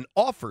exclusives and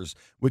offers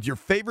with your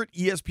favorite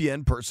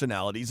ESPN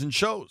personalities and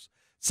shows.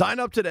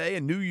 Sign up today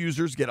and new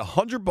users get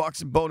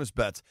 $100 in bonus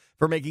bets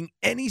for making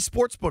any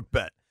sportsbook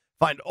bet.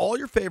 Find all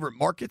your favorite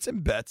markets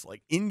and bets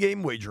like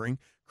in-game wagering,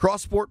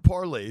 cross-sport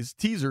parlays,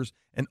 teasers,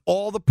 and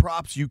all the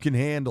props you can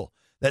handle.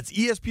 That's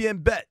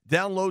ESPN Bet.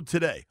 Download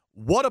today.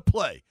 What a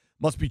play.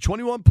 Must be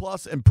 21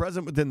 plus and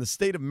present within the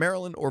state of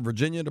Maryland or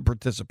Virginia to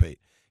participate.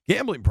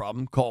 Gambling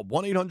problem? Call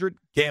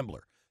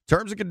 1-800-GAMBLER.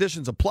 Terms and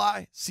conditions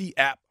apply. See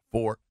app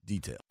for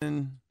details.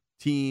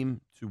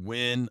 Team to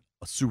win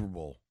a Super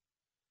Bowl.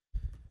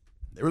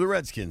 They were the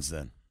Redskins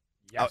then.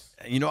 Yes.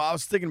 I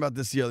was thinking about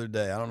this the other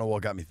day. I don't know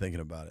what got me thinking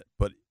about it,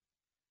 but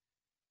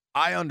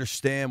I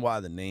understand why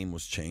the name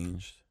was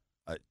changed.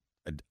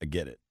 I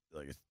get it.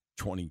 Like, it's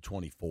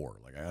 2024.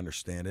 Like, I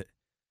understand it.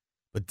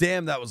 But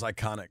damn, that was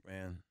iconic,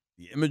 man.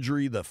 The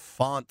imagery, the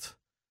font,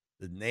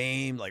 the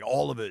name, like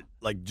all of it.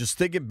 Like, just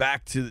thinking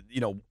back to,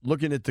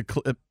 looking at the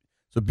clip.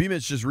 So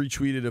B-Mitch just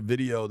retweeted a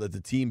video that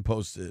the team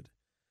posted.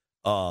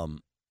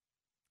 And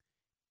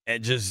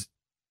just,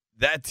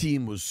 that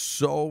team was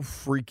so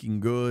freaking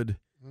good.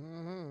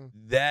 Mm-hmm.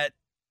 That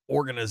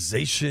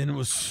organization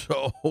was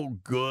so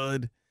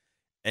good.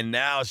 And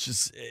now it's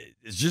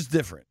just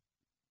different.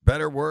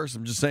 Better, worse,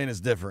 I'm just saying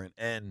it's different.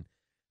 And,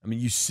 I mean,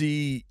 you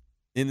see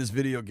in this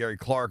video, Gary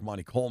Clark,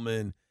 Monty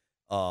Coleman,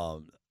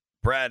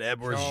 Brad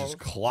Edwards just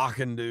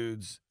clocking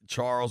dudes.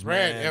 Charles,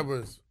 Brad man.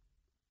 Edwards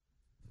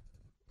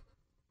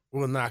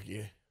will knock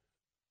you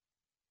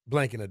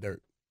blank in the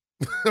dirt.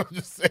 I'm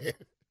just saying.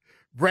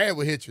 Brad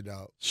will hit you,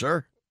 dog.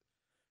 Sure.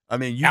 I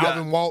mean,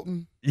 Alvin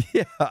Walton.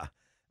 Yeah.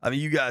 I mean,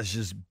 you guys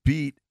just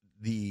beat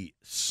the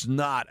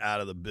snot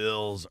out of the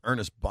Bills.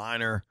 Ernest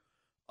Biner.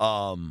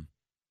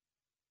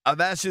 I've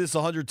asked you this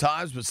 100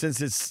 times, but since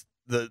it's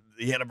the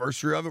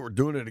anniversary of it, we're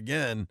doing it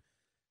again.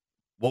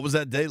 What was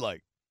that day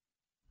like?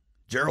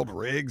 Gerald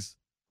Riggs?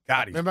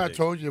 God, he's Remember big. I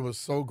told you it was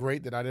so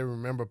great that I didn't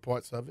remember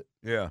parts of it?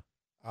 Yeah.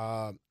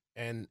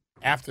 And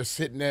after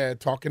sitting there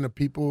talking to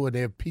people and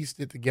they pieced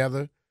it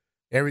together,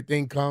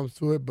 everything comes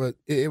to it. But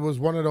it was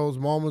one of those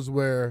moments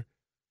where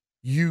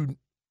you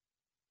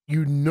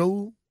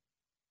know,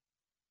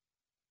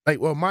 like,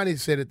 well, Monty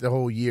said it the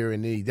whole year,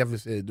 and he definitely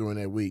said it during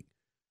that week.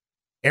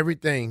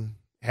 Everything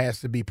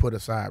has to be put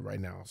aside right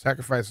now.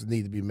 Sacrifices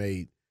need to be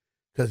made.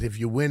 Because if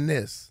you win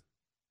this,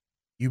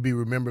 you'll be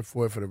remembered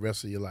for it for the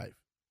rest of your life.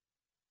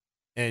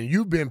 And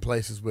you've been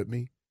places with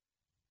me.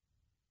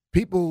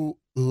 People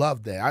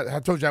love that. I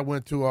told you I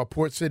went to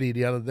Port City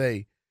the other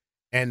day,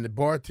 and the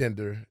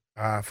bartender,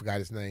 I forgot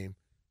his name,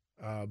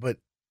 but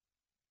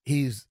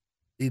he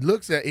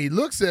looks at me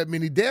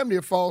and he damn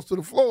near falls to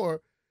the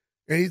floor,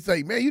 and he's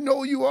like, "Man, you know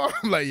who you are?"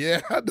 I'm like,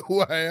 "Yeah, I know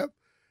who I am."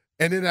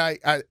 And then I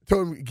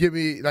told him to give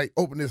me, like,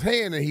 open his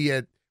hand, and he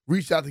had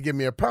reached out to give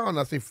me a pound.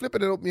 I said, "Flip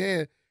it and open your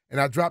hand," and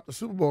I dropped the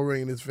Super Bowl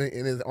ring in his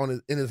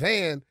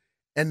hand,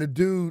 and the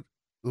dude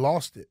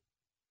lost it.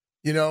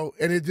 And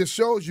it just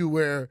shows you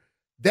where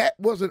that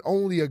wasn't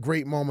only a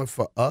great moment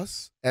for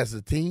us as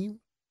a team,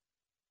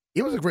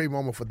 it was a great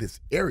moment for this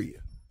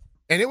area.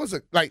 And it was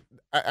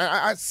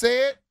I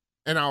said,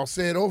 and I'll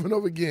say it over and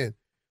over again,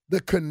 the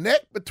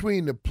connect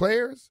between the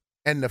players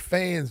and the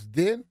fans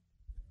then,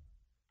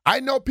 I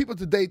know people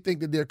today think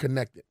that they're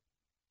connected.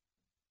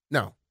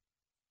 No.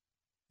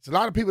 It's a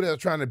lot of people that are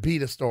trying to be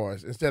the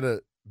stars instead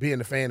of being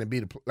the fan and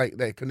be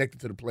they're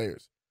connected to the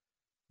players.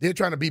 They're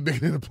trying to be bigger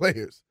than the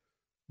players.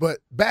 But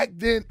back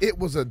then, it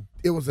was a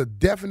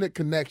definite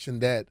connection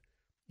that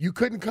you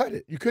couldn't cut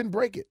it, you couldn't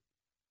break it,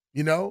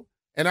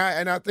 And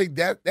I think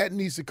that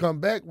needs to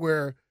come back.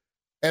 Where,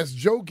 as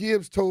Joe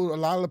Gibbs told a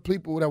lot of the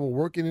people that were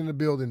working in the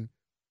building,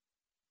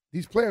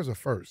 these players are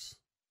first.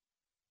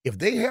 If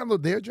they handle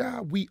their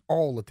job, we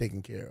all are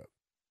taken care of.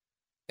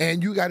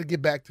 And you got to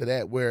get back to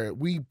that, where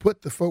we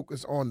put the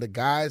focus on the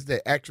guys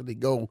that actually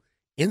go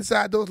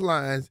inside those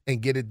lines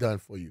and get it done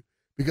for you.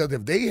 Because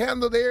if they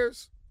handle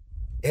theirs,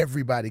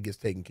 everybody gets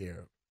taken care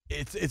of.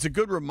 It's a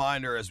good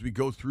reminder as we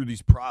go through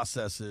these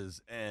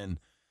processes. And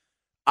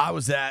I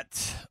was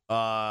at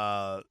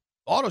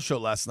Auto Show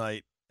last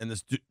night, and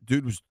this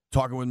dude was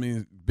talking with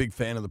me, big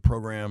fan of the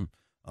program.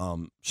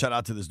 Shout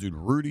out to this dude,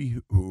 Rudy,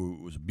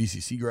 who was a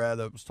BCC grad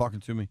that was talking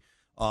to me.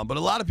 But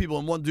a lot of people,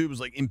 and one dude was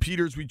like, "In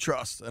Peters, we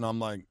trust." And I'm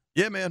like,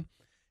 "Yeah, man."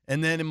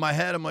 And then in my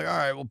head, I'm like, all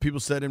right, well, people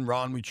said in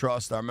Ron, we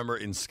trust. I remember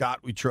in Scott,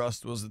 we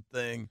trust was the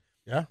thing.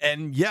 Yeah.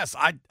 And yes,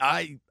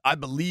 I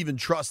believe and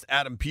trust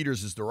Adam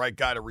Peters is the right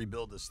guy to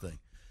rebuild this thing.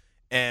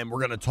 And we're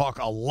going to talk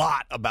a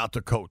lot about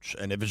the coach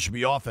and if it should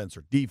be offense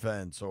or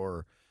defense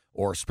or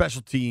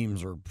special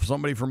teams or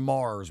somebody from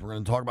Mars. We're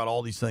going to talk about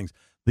all these things.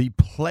 The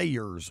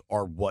players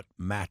are what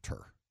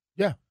matter.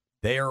 Yeah.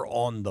 They're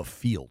on the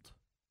field.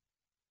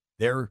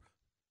 They're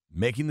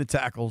making the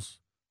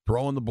tackles,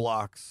 throwing the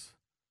blocks,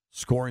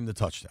 scoring the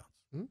touchdowns.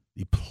 Mm-hmm.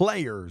 The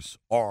players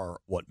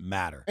are what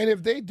matter. And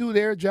if they do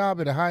their job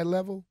at a high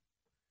level,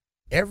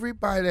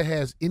 everybody that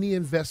has any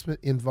investment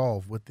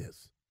involved with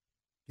this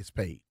gets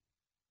paid.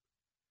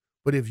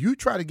 But if you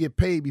try to get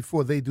paid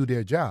before they do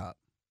their job,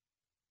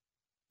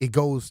 it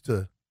goes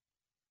to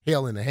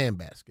hell in a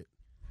handbasket.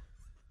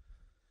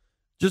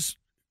 Just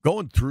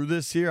going through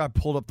this here, I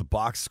pulled up the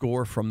box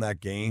score from that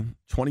game.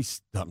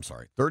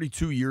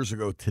 32 years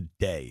ago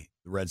today,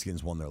 the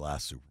Redskins won their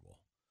last Super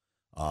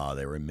Bowl.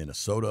 They were in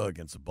Minnesota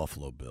against the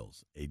Buffalo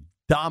Bills. A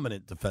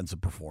dominant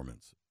defensive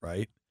performance,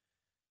 right?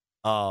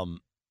 Guys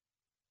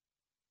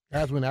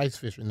went ice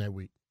fishing that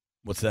week.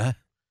 What's that?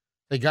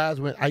 The guys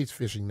went ice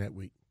fishing that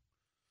week.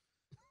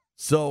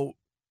 So,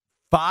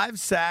 5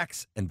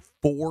 sacks and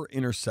 4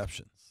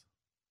 interceptions.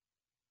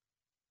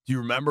 Do you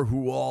remember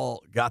who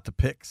all got the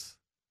picks?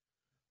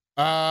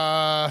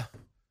 Kurt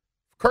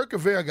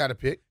Cavere got a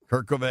pick.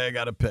 Kurt Cavere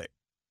got a pick.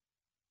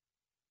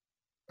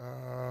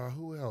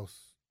 Who else?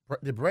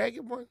 Did Brad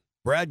get one?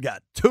 Brad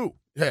got 2.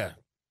 Yeah.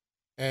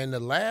 And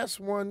the last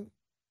one,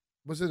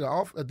 Was it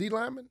a D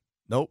lineman?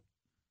 Nope.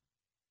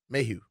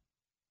 Mayhew.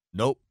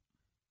 Nope.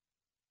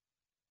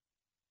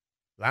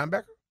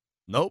 Linebacker?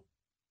 Nope.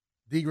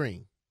 D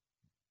Green.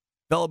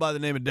 Fellow by the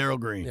name of Darryl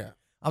Green. Yeah.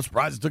 I'm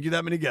surprised it took you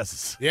that many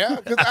guesses. Yeah,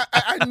 because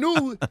I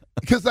knew,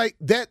 because like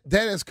that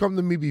has come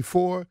to me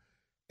before,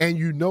 and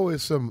you know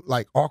it's some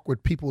like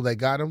awkward people that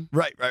got him.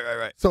 Right.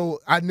 So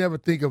I never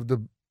think of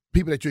the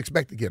people that you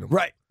expect to get him.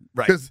 Right.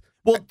 Because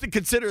To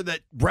consider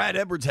that Brad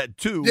Edwards had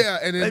 2. yeah,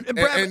 and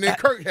then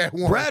Kirk had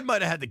 1. Brad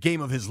might have had the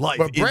game of his life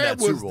but in Brad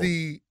that Super was Bowl.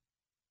 he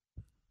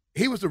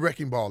was the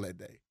wrecking ball that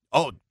day.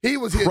 Oh, He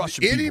was hitting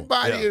crushing people.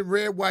 anybody Yeah. in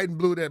red, white, and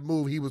blue that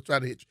move. He was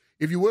trying to hit you.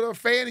 If you were a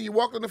fan and you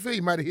walked on the field,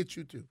 he might have hit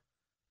you too.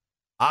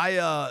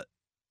 I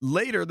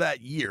later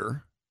that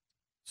year,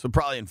 so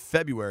probably in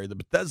February, the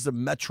Bethesda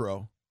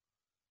Metro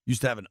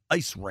used to have an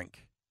ice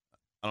rink.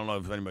 I don't know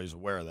if anybody's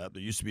aware of that.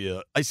 There used to be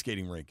an ice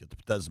skating rink at the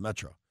Bethesda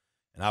Metro,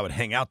 and I would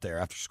hang out there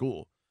after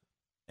school.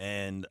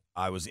 And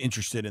I was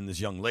interested in this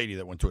young lady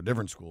that went to a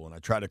different school, and I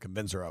tried to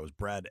convince her I was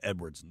Brad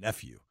Edwards'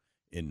 nephew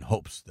in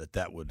hopes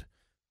that would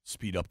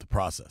speed up the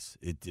process.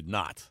 It did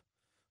not.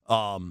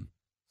 Hold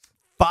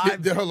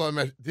on,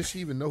 man. Did she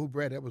even know who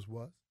Brad Edwards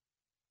was?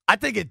 I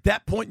think at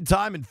that point in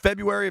time, in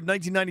February of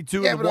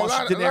 1992, in the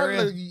Washington a lot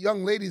area, of the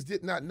young ladies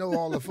did not know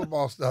all the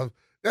football stuff.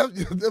 That was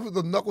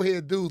the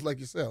knucklehead dudes like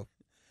yourself.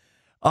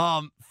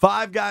 5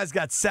 guys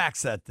got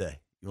sacks that day.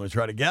 You want to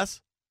try to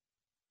guess?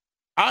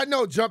 I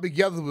know Jumpy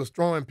Geathers was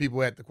throwing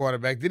people at the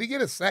quarterback. Did he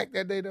get a sack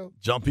that day, though?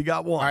 Jumpy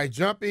got 1. All right,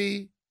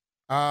 Jumpy,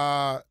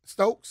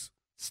 Stokes.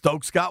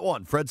 Stokes got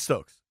 1. Fred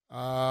Stokes.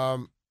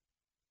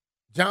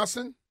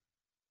 Johnson.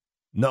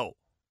 No.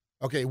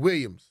 Okay,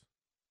 Williams.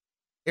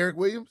 Eric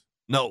Williams.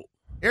 No.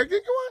 Eric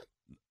didn't go on?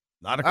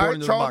 Not All according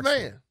right, to Charles the box.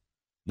 Mann.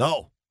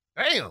 No.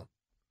 Damn.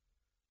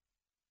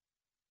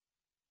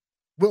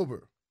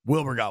 Wilbur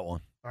got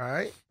 1. All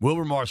right.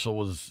 Wilbur Marshall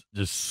was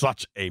just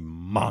such a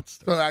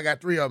monster. So I got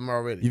 3 of them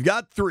already. You've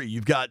got 3.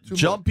 You've got 2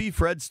 Jumpy,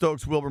 Fred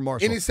Stokes, Wilbur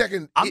Marshall. Any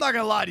second. I'm not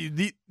going to lie to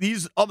you.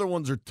 These other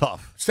ones are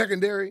tough.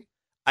 Secondary.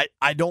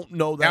 I don't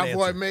know that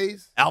Alvoid answer.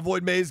 Mays.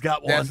 Alvoid Mays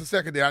got 1. That's the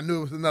secondary. I knew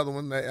it was another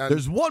one.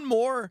 There's one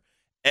more,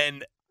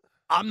 and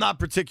I'm not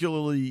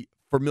particularly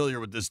familiar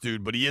with this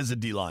dude, but he is a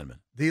D lineman.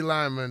 D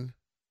lineman.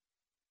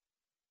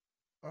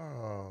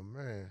 Oh,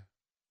 man.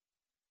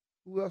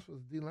 Who else was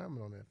D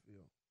lineman on that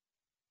field?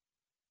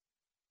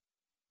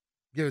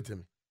 Give it to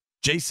me.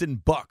 Jason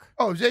Buck.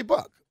 Oh, Jay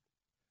Buck.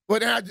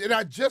 But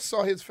I just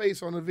saw his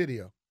face on the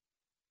video.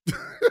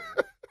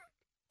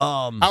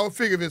 I would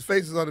figure if his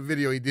face is on the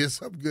video, he did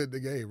something good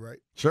in the game, right?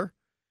 Sure.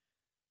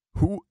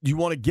 Who do you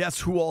want to guess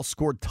who all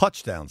scored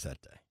touchdowns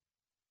that day?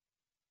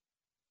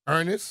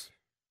 Ernest.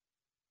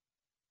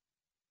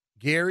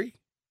 Gary.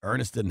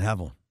 Ernest didn't have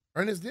one.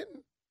 Ernest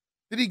didn't?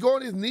 Did he go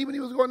on his knee when he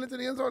was going into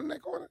the end zone in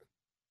that corner?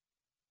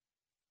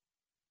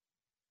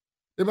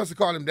 They must have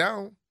called him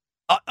down.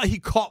 He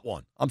caught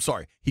one. I'm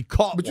sorry. He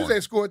caught but one. But you say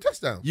scored a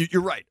touchdown. You're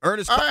right.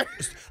 Ernest. Right.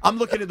 I'm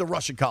looking at the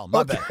Russian column.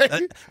 My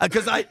bad.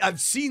 Because I've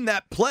seen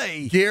that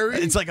play. Gary.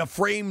 It's like a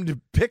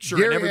framed picture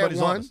Gary in everybody's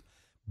had 1. office.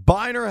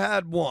 Biner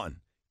had 1.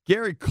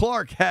 Gary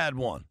Clark had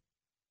 1.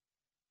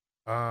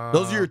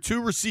 Those are your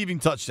 2 receiving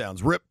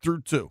touchdowns. Ripped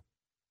through 2.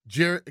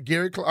 Gerald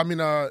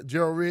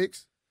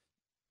Riggs.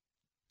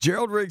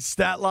 Gerald Riggs'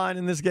 stat line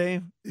in this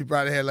game. He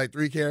probably had like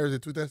 3 carries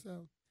and 2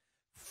 touchdowns.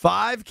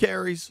 5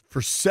 carries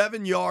for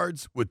 7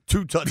 yards with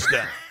 2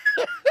 touchdowns.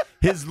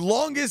 His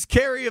longest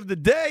carry of the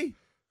day,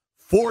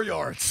 4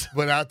 yards.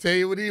 But I'll tell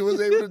you what he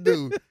was able to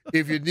do.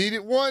 If you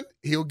needed one,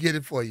 he'll get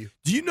it for you.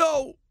 Do you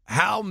know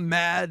how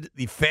mad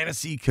the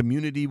fantasy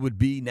community would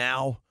be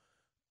now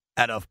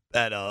at a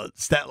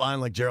stat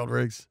line like Gerald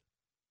Riggs?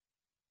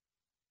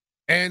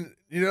 And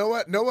you know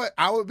what?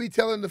 I would be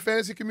telling the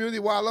fantasy community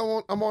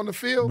while I'm on the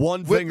field.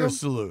 1 finger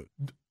salute.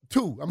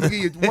 2. I'm going to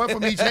give you 1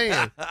 from each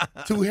hand.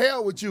 To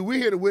hell with you. We're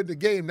here to win the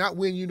game, not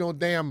win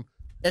damn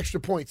extra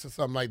points or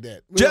something like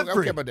that. I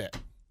don't care about that.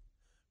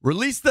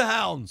 Release the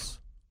hounds.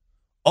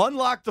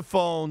 Unlock the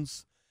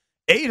phones.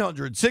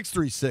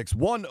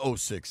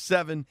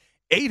 800-636-1067.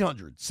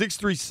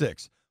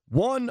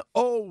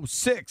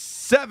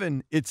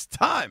 800-636-1067. It's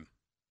time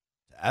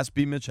to ask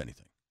B. Mitch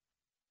anything.